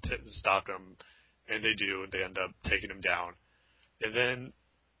together to stop him, and they do, and they end up taking him down. And then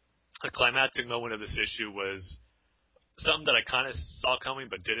a climactic moment of this issue was something that I kind of saw coming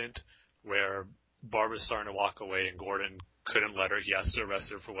but didn't, where Barbara's starting to walk away and Gordon couldn't let her. He has to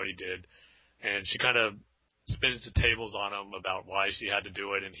arrest her for what he did. And she kind of spins the tables on him about why she had to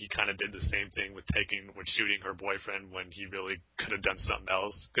do it, and he kind of did the same thing with shooting her boyfriend when he really could have done something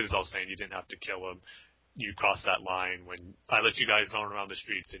else, because he's all saying you didn't have to kill him. You crossed that line when I let you guys roam around the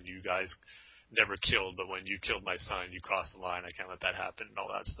streets and you guys never killed, but when you killed my son, you crossed the line. I can't let that happen and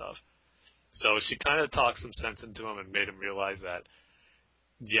all that stuff. So she kind of talked some sense into him and made him realize that,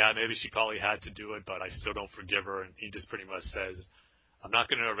 yeah, maybe she probably had to do it, but I still don't forgive her. And he just pretty much says, I'm not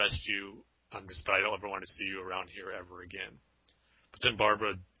going to arrest you, but I don't ever want to see you around here ever again. But then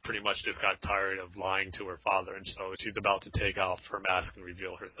Barbara pretty much just got tired of lying to her father, and so she's about to take off her mask and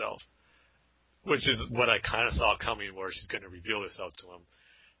reveal herself, which is what I kind of saw coming, where she's going to reveal herself to him.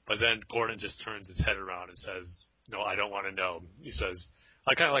 But then Gordon just turns his head around and says, no, I don't want to know. He says,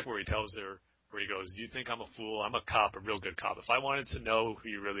 I kind of like where he tells her, where he goes, you think I'm a fool? I'm a cop, a real good cop. If I wanted to know who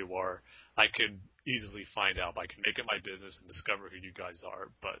you really were, I could easily find out. I could make it my business and discover who you guys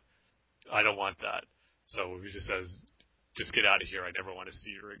are, but I don't want that. So he just says, just get out of here. I never want to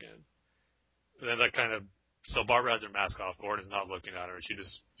see her again. And then so Barbara has her mask off. Gordon's not looking at her. She's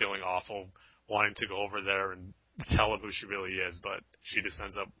just feeling awful, wanting to go over there and tell him who she really is, but she just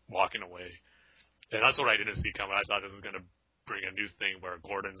ends up walking away. And that's what I didn't see coming. I thought this was going to bring a new thing where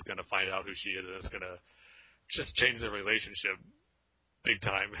Gordon's going to find out who she is, and it's going to just change their relationship big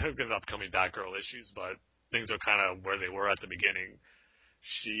time in the upcoming Batgirl issues, but things are kind of where they were at the beginning.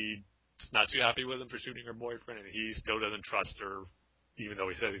 She's not too happy with him for shooting her boyfriend, and he still doesn't trust her, even though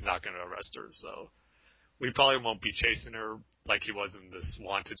he says he's not going to arrest her. So we probably won't be chasing her like he was in this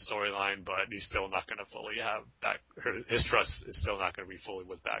Wanted storyline, but he's still not going to fully have his trust is still not going to be fully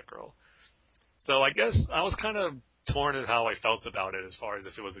with Batgirl. So I guess I was kind of torn in how I felt about it, as far as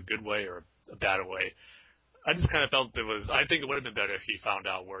if it was a good way or a bad way. I just kind of felt I think it would have been better if he found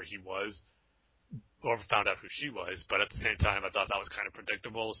out where he was, or found out who she was, but at the same time I thought that was kind of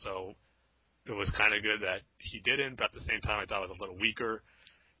predictable, so it was kind of good that he didn't, but at the same time I thought it was a little weaker.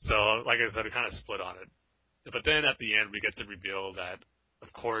 So, like I said, it kind of split on it. But then at the end, we get the reveal that,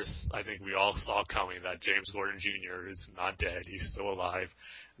 of course, I think we all saw coming that James Gordon Jr. is not dead. He's still alive.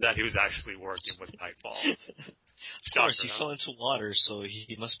 That he was actually working with Nightfall. Of course, he fell into water, so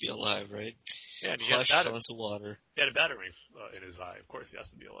he must be alive, right? Yeah, and he fell into water. He had a battery in his eye. Of course, he has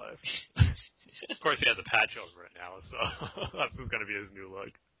to be alive. Of course, he has a patch over it now, so that's just going to be his new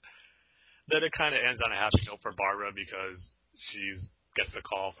look. Then it kind of ends on a happy note for Barbara because she gets the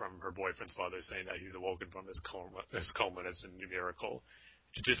call from her boyfriend's mother saying that he's awoken from his coma. And it's a miracle.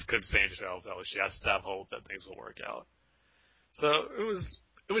 She just couldn't say to herself that she has to have hope that things will work out. So it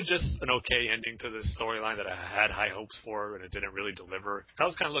was just an okay ending to this storyline that I had high hopes for, and it didn't really deliver. I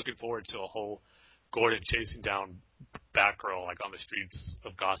was kind of looking forward to a whole Gordon chasing down Batgirl like on the streets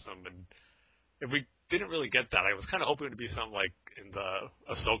of Gotham, and if we didn't really get that. I was kind of hoping it to be something like in the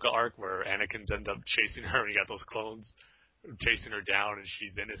Ahsoka arc where Anakin's end up chasing her, and you got those clones chasing her down, and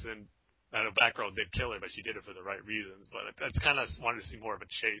she's innocent. I know Batgirl did kill her, but she did it for the right reasons. But that's kind of wanted to see more of a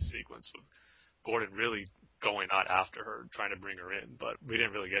chase sequence with Gordon really going out after her, trying to bring her in. But we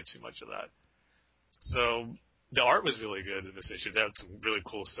didn't really get too much of that. So the art was really good in this issue. They had some really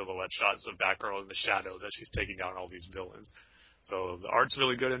cool silhouette shots of Batgirl in the shadows as she's taking down all these villains. So the art's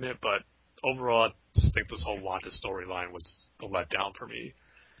really good in it, but overall, I just think this whole Wanda storyline was a letdown for me.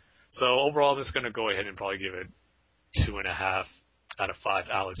 So overall, I'm just going to go ahead and probably give it 2.5 out of 5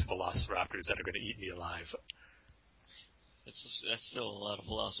 Alex Velociraptors that are going to eat me alive. That's still a lot of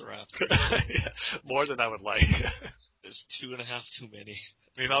Velociraptors. Yeah, more than I would like. There's 2.5 too many.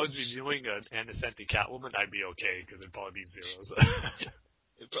 I mean, if I was reviewing an Anna Senti Catwoman, I'd be okay, because it'd probably be zeros.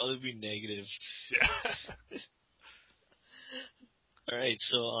 It'd probably be negative. Yeah. Alright,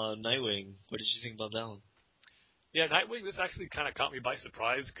 so Nightwing, what did you think about that one? Yeah, Nightwing, this actually kind of caught me by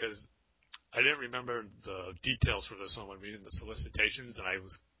surprise, because I didn't remember the details for this one when reading the solicitations, and I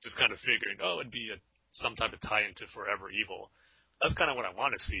was just kind of figuring, it'd be some type of tie-in to Forever Evil. That's kind of what I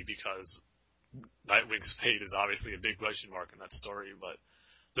want to see, because Nightwing's fate is obviously a big question mark in that story, but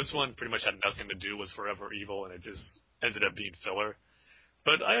this one pretty much had nothing to do with Forever Evil, and it just ended up being filler.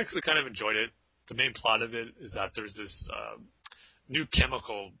 But I actually kind of enjoyed it. The main plot of it is that there's this new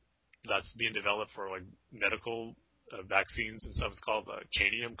chemical that's being developed for like medical vaccines and stuff. It's called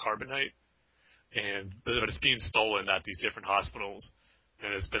cadmium carbonate, but it's being stolen at these different hospitals,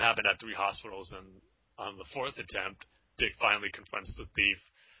 and it's been happening at 3 hospitals. And on the 4th attempt, Dick finally confronts the thief.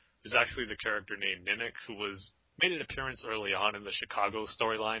 There's actually the character named Mimic, who made an appearance early on in the Chicago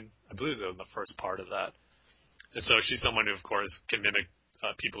storyline. I believe it was in the first part of that. And so she's someone who, of course, can mimic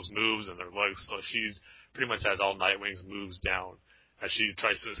people's moves and their looks. So she's pretty much has all Nightwing's moves down as she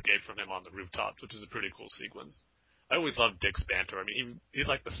tries to escape from him on the rooftops, which is a pretty cool sequence. I always love Dick's banter. I mean, he's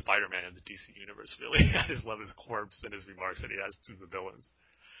like the Spider-Man in the DC universe, really. I just love his quirks and his remarks that he has to the villains.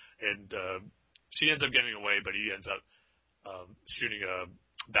 And she ends up getting away, but he ends up shooting a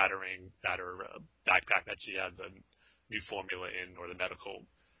battering at her backpack that she had the new formula in, or the medical,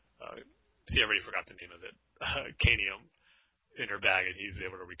 see, I already forgot the name of it, canium in her bag, and he's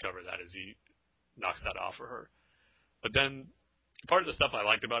able to recover that as he knocks that off of her. But then part of the stuff I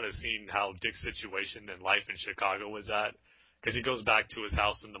liked about it is seeing how Dick's situation and life in Chicago was at, because he goes back to his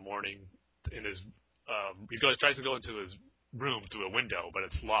house in the morning, tries to go into his room through a window, but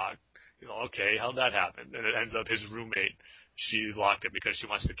it's locked. He's like, okay, how'd that happen? And it ends up his roommate, she's locked it because she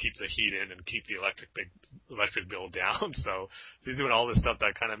wants to keep the heat in and keep the electric bill down. So he's doing all this stuff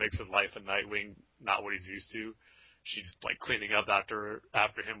that kind of makes his life in Nightwing not what he's used to. She's like cleaning up after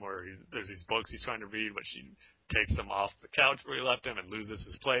him, where there's these books he's trying to read, but she takes him off the couch where he left him and loses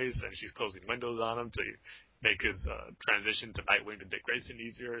his place, and she's closing windows on him to make his transition to Nightwing to Dick Grayson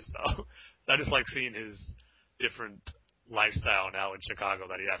easier. So I just like seeing his different lifestyle now in Chicago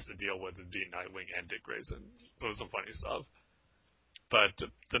that he has to deal with as being Nightwing and Dick Grayson. So it was some funny stuff. But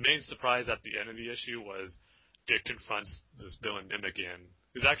the main surprise at the end of the issue was Dick confronts this villain Mimic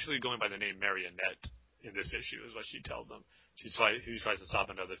who's actually going by the name Marionette in this issue, is what she tells him. He tries to stop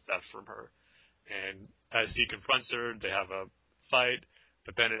another theft from her. And as he confronts her, they have a fight,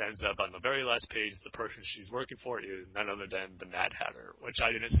 but then it ends up on the very last page, the person she's working for is none other than the Mad Hatter, which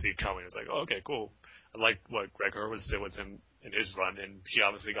I didn't see coming. It's like, oh, okay, cool. I like what Greg Hurwitz did with him in his run, and he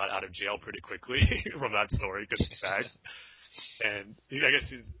obviously got out of jail pretty quickly from that story because he's back. And I guess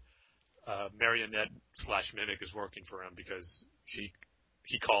his Marionette/Mimic is working for him because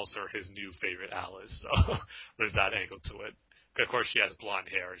he calls her his new favorite Alice. So there's that angle to it. Of course, she has blonde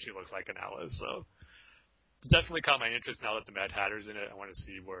hair and she looks like an Alice. So definitely caught my interest now that the Mad Hatter's in it. I want to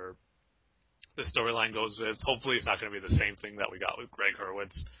see where the storyline goes with. Hopefully, it's not going to be the same thing that we got with Greg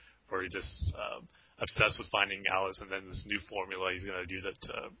Hurwitz, where he just obsessed with finding Alice, and then this new formula, he's going to use it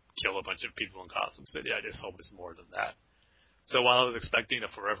to kill a bunch of people in Gotham City. I just hope it's more than that. So while I was expecting a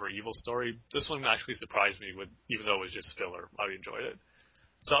Forever Evil story, this one actually surprised me, even though it was just filler. I enjoyed it.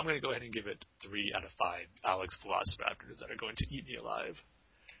 So I'm going to go ahead and give it 3 out of 5 Alex Velociraptors that are going to eat me alive.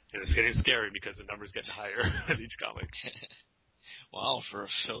 And it's getting scary because the number's getting higher with each comic. Wow, for a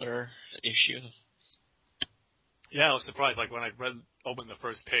filler issue. Yeah, I was surprised. Like, when I opened the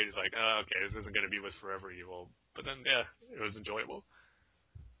first page, it's like, oh, okay, this isn't going to be with Forever Evil. But then, yeah, it was enjoyable.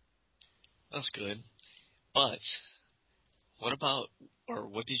 That's good. But what about, or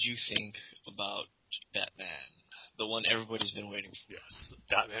what did you think about Batman? The one everybody's been waiting for. Yes,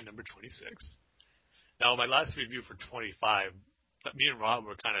 Batman number 26. Now, my last review for 25, me and Rob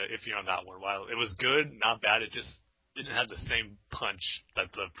were kind of iffy on that one. While it was good, not bad, it just didn't have the same punch that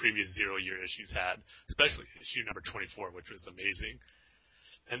the previous zero-year issues had, especially issue number 24, which was amazing.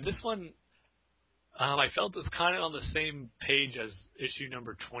 And this one, I felt was kind of on the same page as issue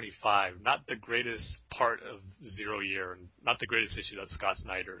number 25. Not the greatest part of Zero Year, and not the greatest issue that Scott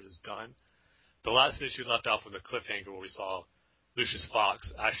Snyder has done. The last issue left off with a cliffhanger where we saw Lucius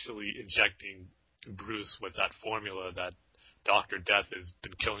Fox actually injecting Bruce with that formula that Dr. Death has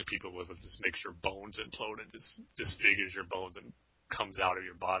been killing people with this makes your bones implode and just disfigures your bones and comes out of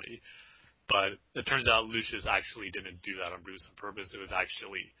your body. But it turns out Lucius actually didn't do that on Bruce on purpose. It was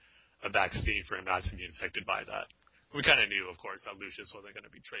actually a vaccine for him not to be infected by that. We kind of knew, of course, that Lucius wasn't going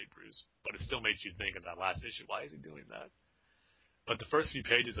to betray Bruce, but it still makes you think of that last issue. Why is he doing that? But the first few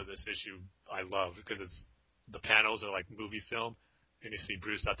pages of this issue I love because the panels are like movie film, and you see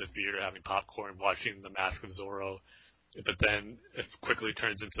Bruce at the theater having popcorn, watching The Mask of Zorro, but then it quickly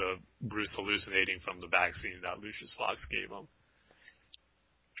turns into Bruce hallucinating from the vaccine that Lucius Fox gave him.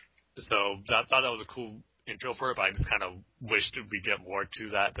 So I thought that was a cool intro for it, but I just kind of wished we'd get more to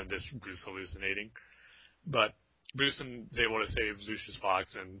that than this Bruce hallucinating. But Bruce is able to save Lucius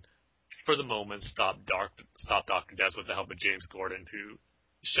Fox and, for the moment, stop Dr. Death with the help of James Gordon, who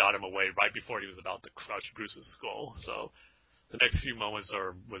shot him away right before he was about to crush Bruce's skull. So the next few moments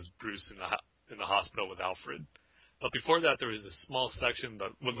was Bruce in the hospital with Alfred. But before that, there was a small section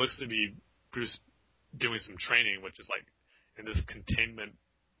that what looks to be Bruce doing some training, which is like in this containment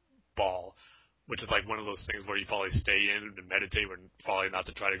ball, which is like one of those things where you probably stay in and meditate, and probably not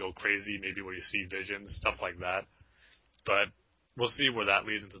to try to go crazy, maybe where you see visions, stuff like that. But we'll see where that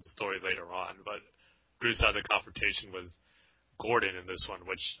leads into the story later on. But Bruce has a confrontation with Gordon in this one,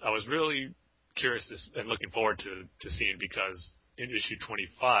 which I was really curious and looking forward to seeing, because in issue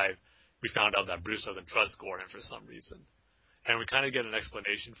 25, we found out that Bruce doesn't trust Gordon for some reason. And we kind of get an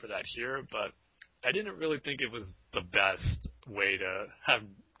explanation for that here, but I didn't really think it was the best way to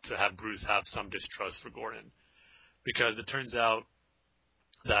have Bruce have some distrust for Gordon, because it turns out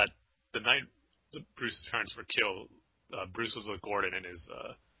that the night Bruce's parents were killed, Bruce was with Gordon and his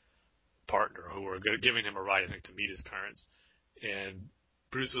partner, who were giving him a ride, I think, to meet his parents. And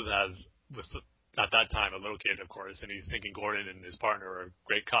Bruce was at that time a little kid, of course, and he's thinking Gordon and his partner are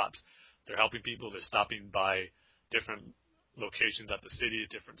great cops. They're helping people. They're stopping by different locations at the cities,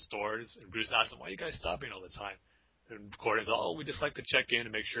 different stores. And Bruce asked them, "Why are you guys stopping all the time?" And Gordon's, "Oh, we just like to check in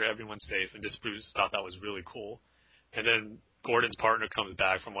and make sure everyone's safe." And just Bruce thought that was really cool. And then Gordon's partner comes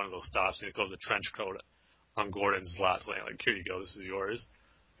back from one of those stops, and he throws a trench coat on Gordon's lap, saying, like, "Here you go, this is yours."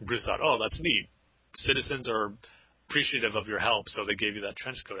 And Bruce thought, "Oh, that's neat. Citizens are appreciative of your help, so they gave you that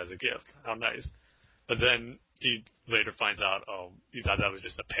trench coat as a gift. How nice." But then he later finds out, he thought that was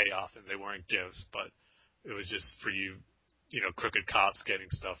just a payoff and they weren't gifts, but it was just for crooked cops getting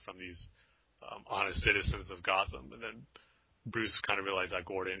stuff from these honest citizens of Gotham. And then Bruce kind of realized that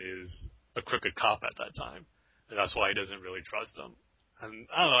Gordon is a crooked cop at that time, and that's why he doesn't really trust him. And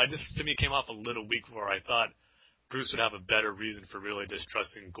I don't know, to me came off a little weak, where I thought Bruce would have a better reason for really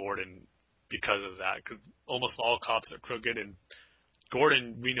distrusting Gordon because of that, because almost all cops are crooked, and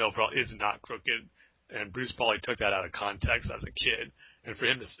Gordon, we know, is not crooked, and Bruce probably took that out of context as a kid, and for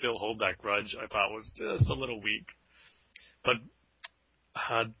him to still hold that grudge, I thought was just a little weak. But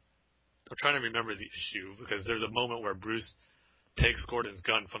I'm trying to remember the issue, because there's a moment where Bruce takes Gordon's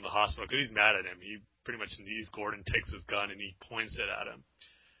gun from the hospital, because he's mad at him. He pretty much needs Gordon, takes his gun, and he points it at him,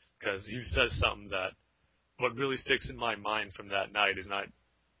 because he says something that, what really sticks in my mind from that night is not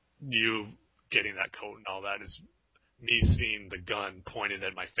you getting that coat and all that, is me seeing the gun pointed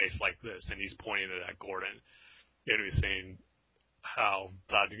at my face like this, and he's pointing it at Gordon, and he's saying how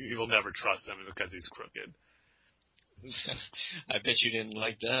that he will never trust him because he's crooked. I bet you didn't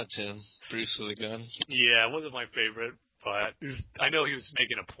like that, Tim. Bruce with a gun. Yeah, it wasn't my favorite, but I know he was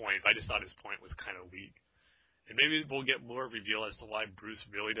making a point. I just thought his point was kind of weak. And maybe we'll get more reveal as to why Bruce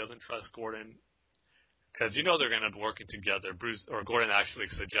really doesn't trust Gordon. Because they're going to be working together. Gordon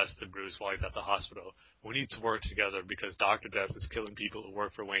actually suggests to Bruce while he's at the hospital, we need to work together because Dr. Death is killing people who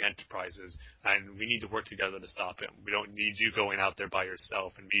work for Wayne Enterprises, and we need to work together to stop him. We don't need you going out there by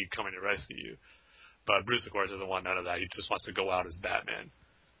yourself and me coming to rescue you. But Bruce, of course, doesn't want none of that. He just wants to go out as Batman.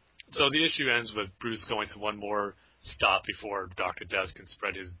 So the issue ends with Bruce going to one more stop before Dr. Death can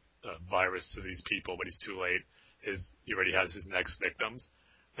spread his virus to these people, but he's too late. he already has his next victims.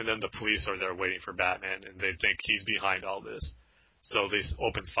 And then the police are there waiting for Batman, and they think he's behind all this. So they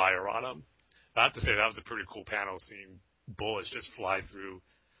open fire on him. I have to say, that was a pretty cool panel, seeing bullets just fly through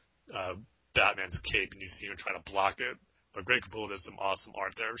Batman's cape, and you see him trying to block it. But Greg Capullo does some awesome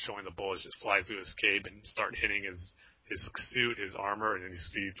art there, showing the bullets just fly through his cape and start hitting his suit, his armor, and then you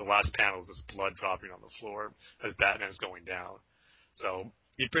see the last panel is just blood dropping on the floor as Batman's going down. So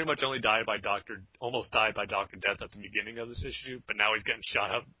he pretty much almost died by Dr. Death at the beginning of this issue, but now he's getting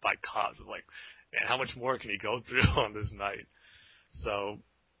shot up by cops. Like, man, how much more can he go through on this night? So,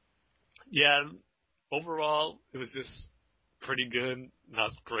 yeah, overall, it was just pretty good.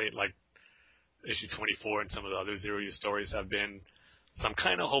 Not great like issue 24 and some of the other Zero Use stories have been. So I'm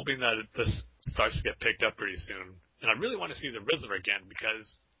kind of hoping that this starts to get picked up pretty soon. And I really want to see the Riddler again,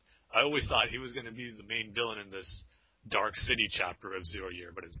 because I always thought he was going to be the main villain in this Dark City chapter of Zero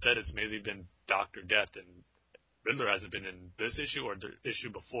Year, but instead it's mainly been Dr. Death, and Riddler hasn't been in this issue or the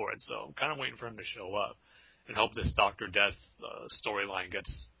issue before it, so I'm kind of waiting for him to show up and hope this Dr. Death storyline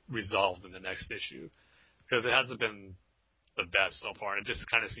gets resolved in the next issue, because it hasn't been the best so far, and it just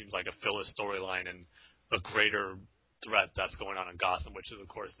kind of seems like a filler storyline and a greater threat that's going on in Gotham, which is, of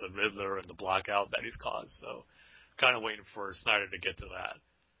course, the Riddler and the blackout that he's caused, so kind of waiting for Snyder to get to that.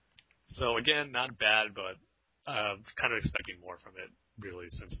 So, again, not bad, but kind of expecting more from it, really,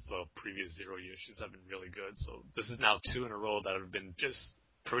 since the previous Zero Year issues have been really good. So this is now 2 in a row that have been just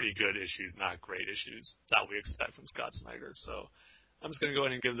pretty good issues, not great issues, that we expect from Scott Snyder. So I'm just going to go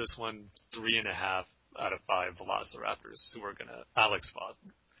ahead and give this one 3.5 out of 5 Velociraptors who are going to let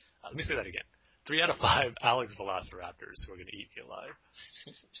me say that again. 3 out of 5 Alex Velociraptors who are going to eat me alive.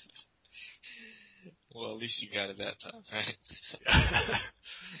 Well, at least you got it that time, right?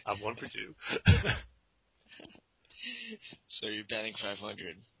 I'm 1 for 2. So you're batting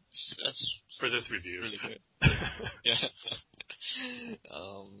 500. That's for this review. Really good. Yeah.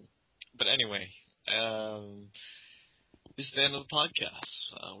 But anyway, this is the end of the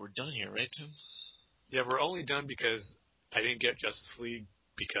podcast. We're done here, right, Tim? Yeah, we're only done because I didn't get Justice League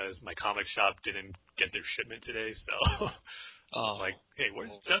because my comic shop didn't get their shipment today. So I was like, hey,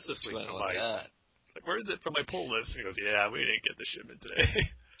 where's Justice League from my? Like, where is it from my pull list? And he goes, yeah, we didn't get the shipment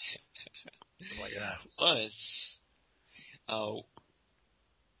today. I'm like, yeah. But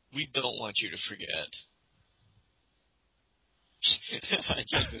we don't want you to forget. I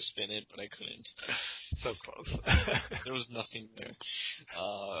tried to spin it, but I couldn't. So close. There was nothing there.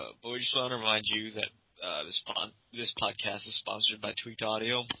 But we just want to remind you that this podcast is sponsored by Tweaked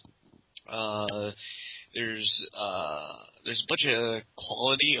Audio. There's a bunch of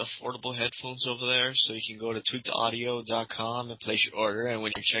quality, affordable headphones over there, so you can go to tweakedaudio.com and place your order. And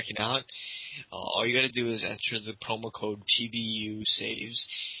when you're checking out, all you got to do is enter the promo code TBUSaves,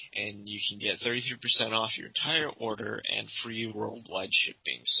 and you can get 33% off your entire order and free worldwide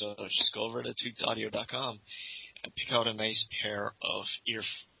shipping. So just go over to tweakedaudio.com and pick out a nice pair of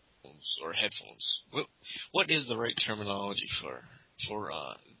earphones or headphones. What is the right terminology for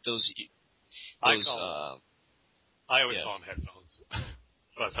those? I always call them headphones.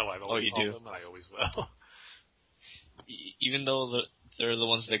 That's how I've always called them, and I always will. Even though they're the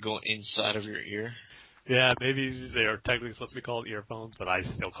ones that go inside of your ear? Yeah, maybe they are technically supposed to be called earphones, but I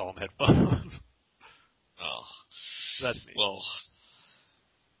still call them headphones. Oh. That's me. Well,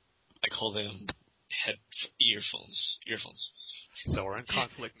 I call them earphones. So we're in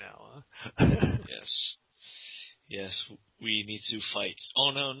conflict now, huh? Yes, we need to fight.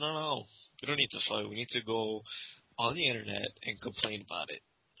 Oh, no. We don't need to fight. We need to go on the internet and complain about it.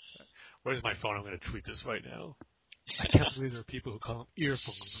 Where's my phone? I'm going to tweet this right now. I can't believe there are people who call them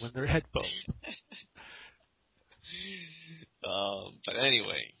earphones when they're headphones. But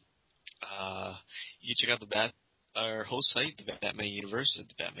anyway, you can check out our host site, the Batman Universe, at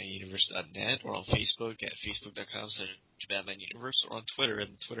thebatmanuniverse.net, or on Facebook at facebook.com/BatmanUniverse, or on Twitter,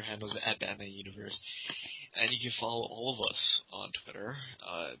 and the Twitter handle is @BatmanUniverse. And you can follow all of us on Twitter.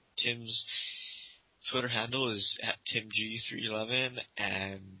 Tim's Twitter handle is @TimG311,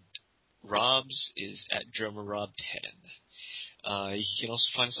 and Rob's is @DrummerRob10. You can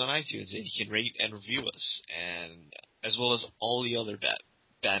also find us on iTunes, and you can rate and review us, and as well as all the other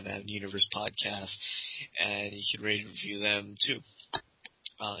Batman Universe podcasts, and you can rate and review them too.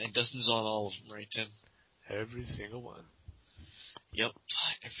 And Dustin's on all of them, right, Tim? Every single one. Yep,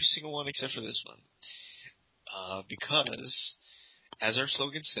 every single one except for this one. Because, as our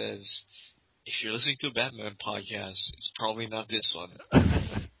slogan says, if you're listening to a Batman podcast, it's probably not this one.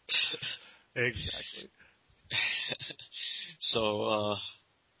 Exactly. So,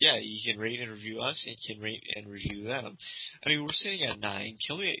 Yeah, you can rate and review us, and you can rate and review them. I mean, we're sitting at 9.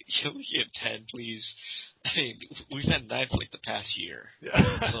 Can we get 10, please? I mean, we've had 9 for like the past year.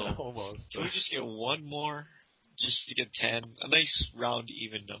 Yeah, So almost. Can we just get one more, just to get 10? A nice round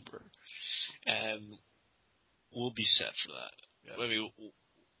even number, and we'll be set for that. Yeah. I mean,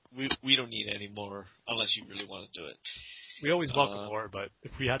 we don't need any more unless you really want to do it. We always welcome more, but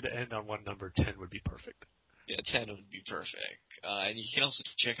if we had to end on one number, 10 would be perfect. Yeah, 10 would be perfect. And you can also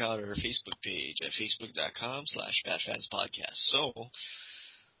check out our Facebook page at facebook.com/BadFansPodcast. So,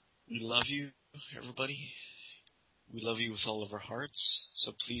 we love you, everybody. We love you with all of our hearts.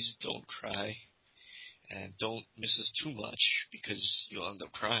 So please don't cry. And don't miss us too much, because you'll end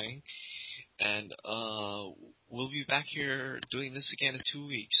up crying. And we'll be back here doing this again in 2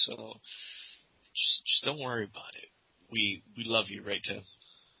 weeks. So, just don't worry about it. We love you, right, Tim?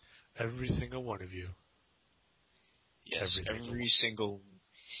 Every single one of you. Yes, every single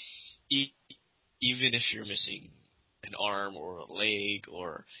even if you're missing an arm or a leg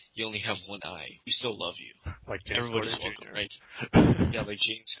or you only have one eye, we still love you. Like James Everybody's Gordon welcome, Jr. right? Yeah, like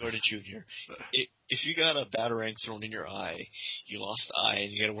James Gordon Jr. If you got a batarang thrown in your eye, you lost the eye,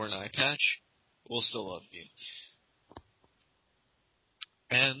 and you got to wear an eye patch, we'll still love you.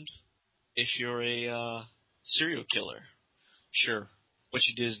 And if you're a serial killer, sure, what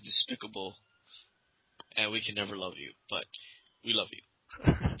you did is despicable, and we can never love you, but we love you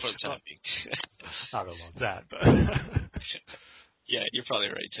for the time being. I don't know about that, but yeah, you're probably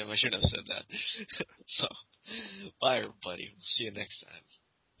right, Tim. I shouldn't have said that. So, bye, everybody. We'll see you next time.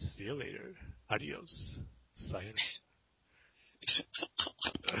 See you later. Adios. Sayonara.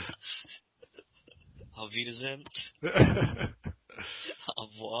 Auf Wiedersehen. Au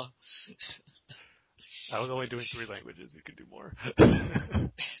revoir. I was only doing 3 languages. You can do more.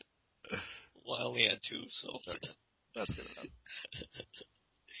 Well, I only had 2, so. That's good enough.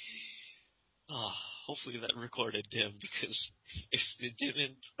 Hopefully that recorded, Tim, because if it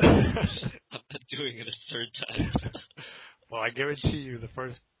didn't, I'm not doing it a third time. Well, I guarantee you the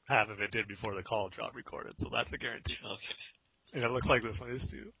first half of it did before the call drop recorded, so that's a guarantee. Okay. And it looks like this one is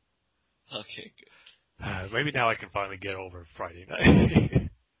too. Okay, good. Maybe now I can finally get over Friday night.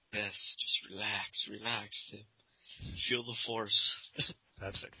 Yes, just relax, Tim. Feel the force.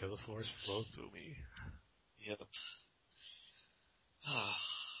 That's it. Feel the force flow through me. Yep.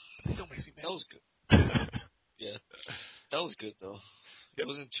 It still makes me mad. That was good. Yeah. That was good, though. It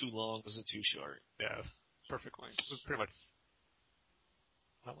wasn't too long. It wasn't too short. Yeah. Perfect length. It was pretty much...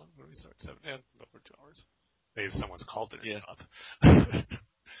 How long did we start? 7? Yeah, over 2 hours. Maybe someone's called it up.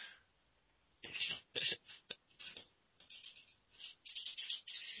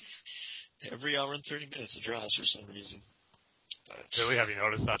 Every hour and 30 minutes it drops for some reason. Really? Have you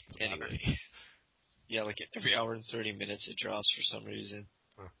noticed that? Anyway. Yeah, like every hour and 30 minutes it drops for some reason.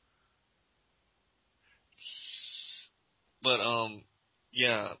 Huh. But,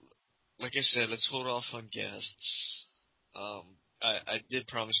 yeah, like I said, let's hold off on guests. I did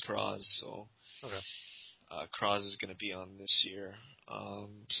promise Cross, so okay. Cross is going to be on this year.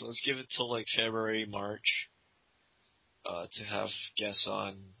 So let's give it till like February, March, to have guests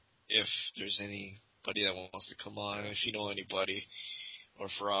on if there's anybody that wants to come on, if you know anybody, or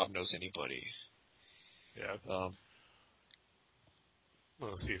if Rob knows anybody. Yeah.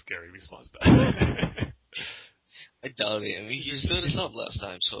 We'll see if Gary responds back. I doubt it. I mean, he stood us up last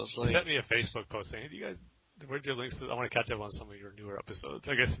time, so it's like... He sent me a Facebook post saying, hey, you guys, where'd your links to? I want to catch up on some of your newer episodes.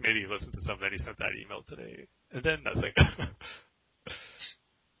 I guess maybe he listened to some, then he sent that email today. And then nothing.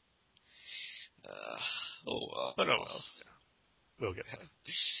 But oh well. Yeah. We'll get there.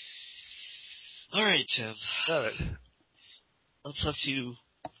 All right, Tim. All right. I'll talk to you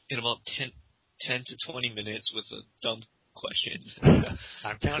in about 10 to 20 minutes with a dumb question.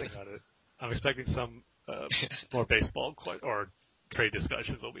 I'm counting on it. I'm expecting some more baseball or trade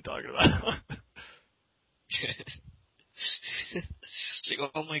discussions we'll be talking about. It's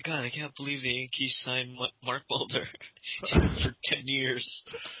like, oh my god, I can't believe the Yankees signed Mark Mulder for 10 years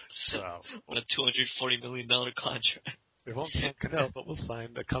Wow. on a $240 million contract. We won't sign Cano, but we'll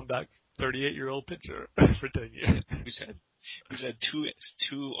sign a comeback 38-year-old pitcher for 10 years. Who's had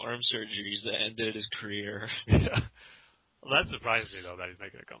two arm surgeries that ended his career. Yeah. Well, that surprised me, though, that he's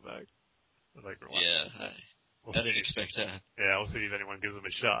making a comeback. Like, yeah, I didn't expect that. Yeah, we'll see if anyone gives him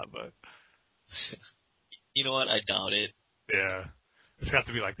a shot, but... You know what? I doubt it. Yeah. It's got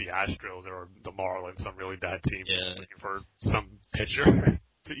to be like the Astros or the Marlins, some really bad team that's looking for some pitcher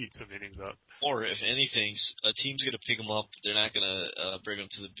to eat some innings up. Or, if anything, a team's going to pick him up. They're not going to bring him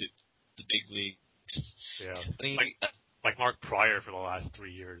to the big leagues. Yeah. I mean, like Mark Pryor for the last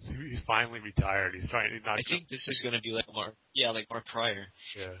 3 years. He's finally retired. He's trying. He's not. I think this is going to be like Mark. Yeah, like Mark Pryor.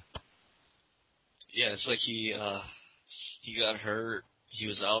 Yeah. Yeah, it's like he got hurt. He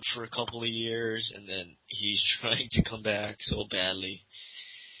was out for a couple of years, and then he's trying to come back so badly.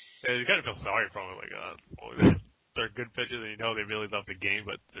 Yeah, you gotta feel sorry for him. Like, well, they're good pitchers, and you know they really love the game,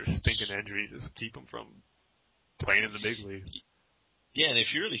 but their stinking injuries just keep them from playing in the big leagues. Yeah, and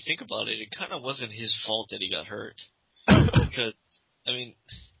if you really think about it, it kind of wasn't his fault that he got hurt. Because, I mean,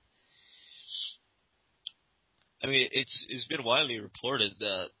 it's been widely reported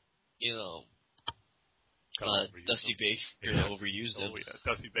that, you know, Dusty Baker overused him. Oh yeah,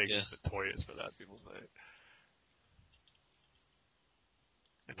 Dusty Baker's Yeah. notorious for that. People say,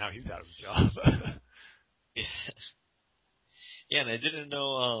 and now he's out of a job. Yeah. Yeah, and I didn't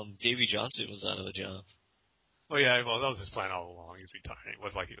know Davey Johnson was out of a job. Well, yeah, well that was his plan all along. He's retiring. It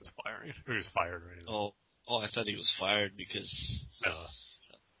wasn't like he was firing. He was fired or anything. Oh, I thought he was fired because.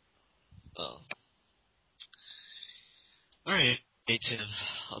 Oh. All right, hey Tim.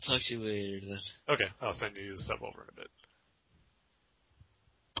 I'll talk to you later then. Okay, I'll send you the stuff over in a bit.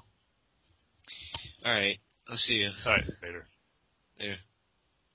 All right, I'll see you. All right, later. Later.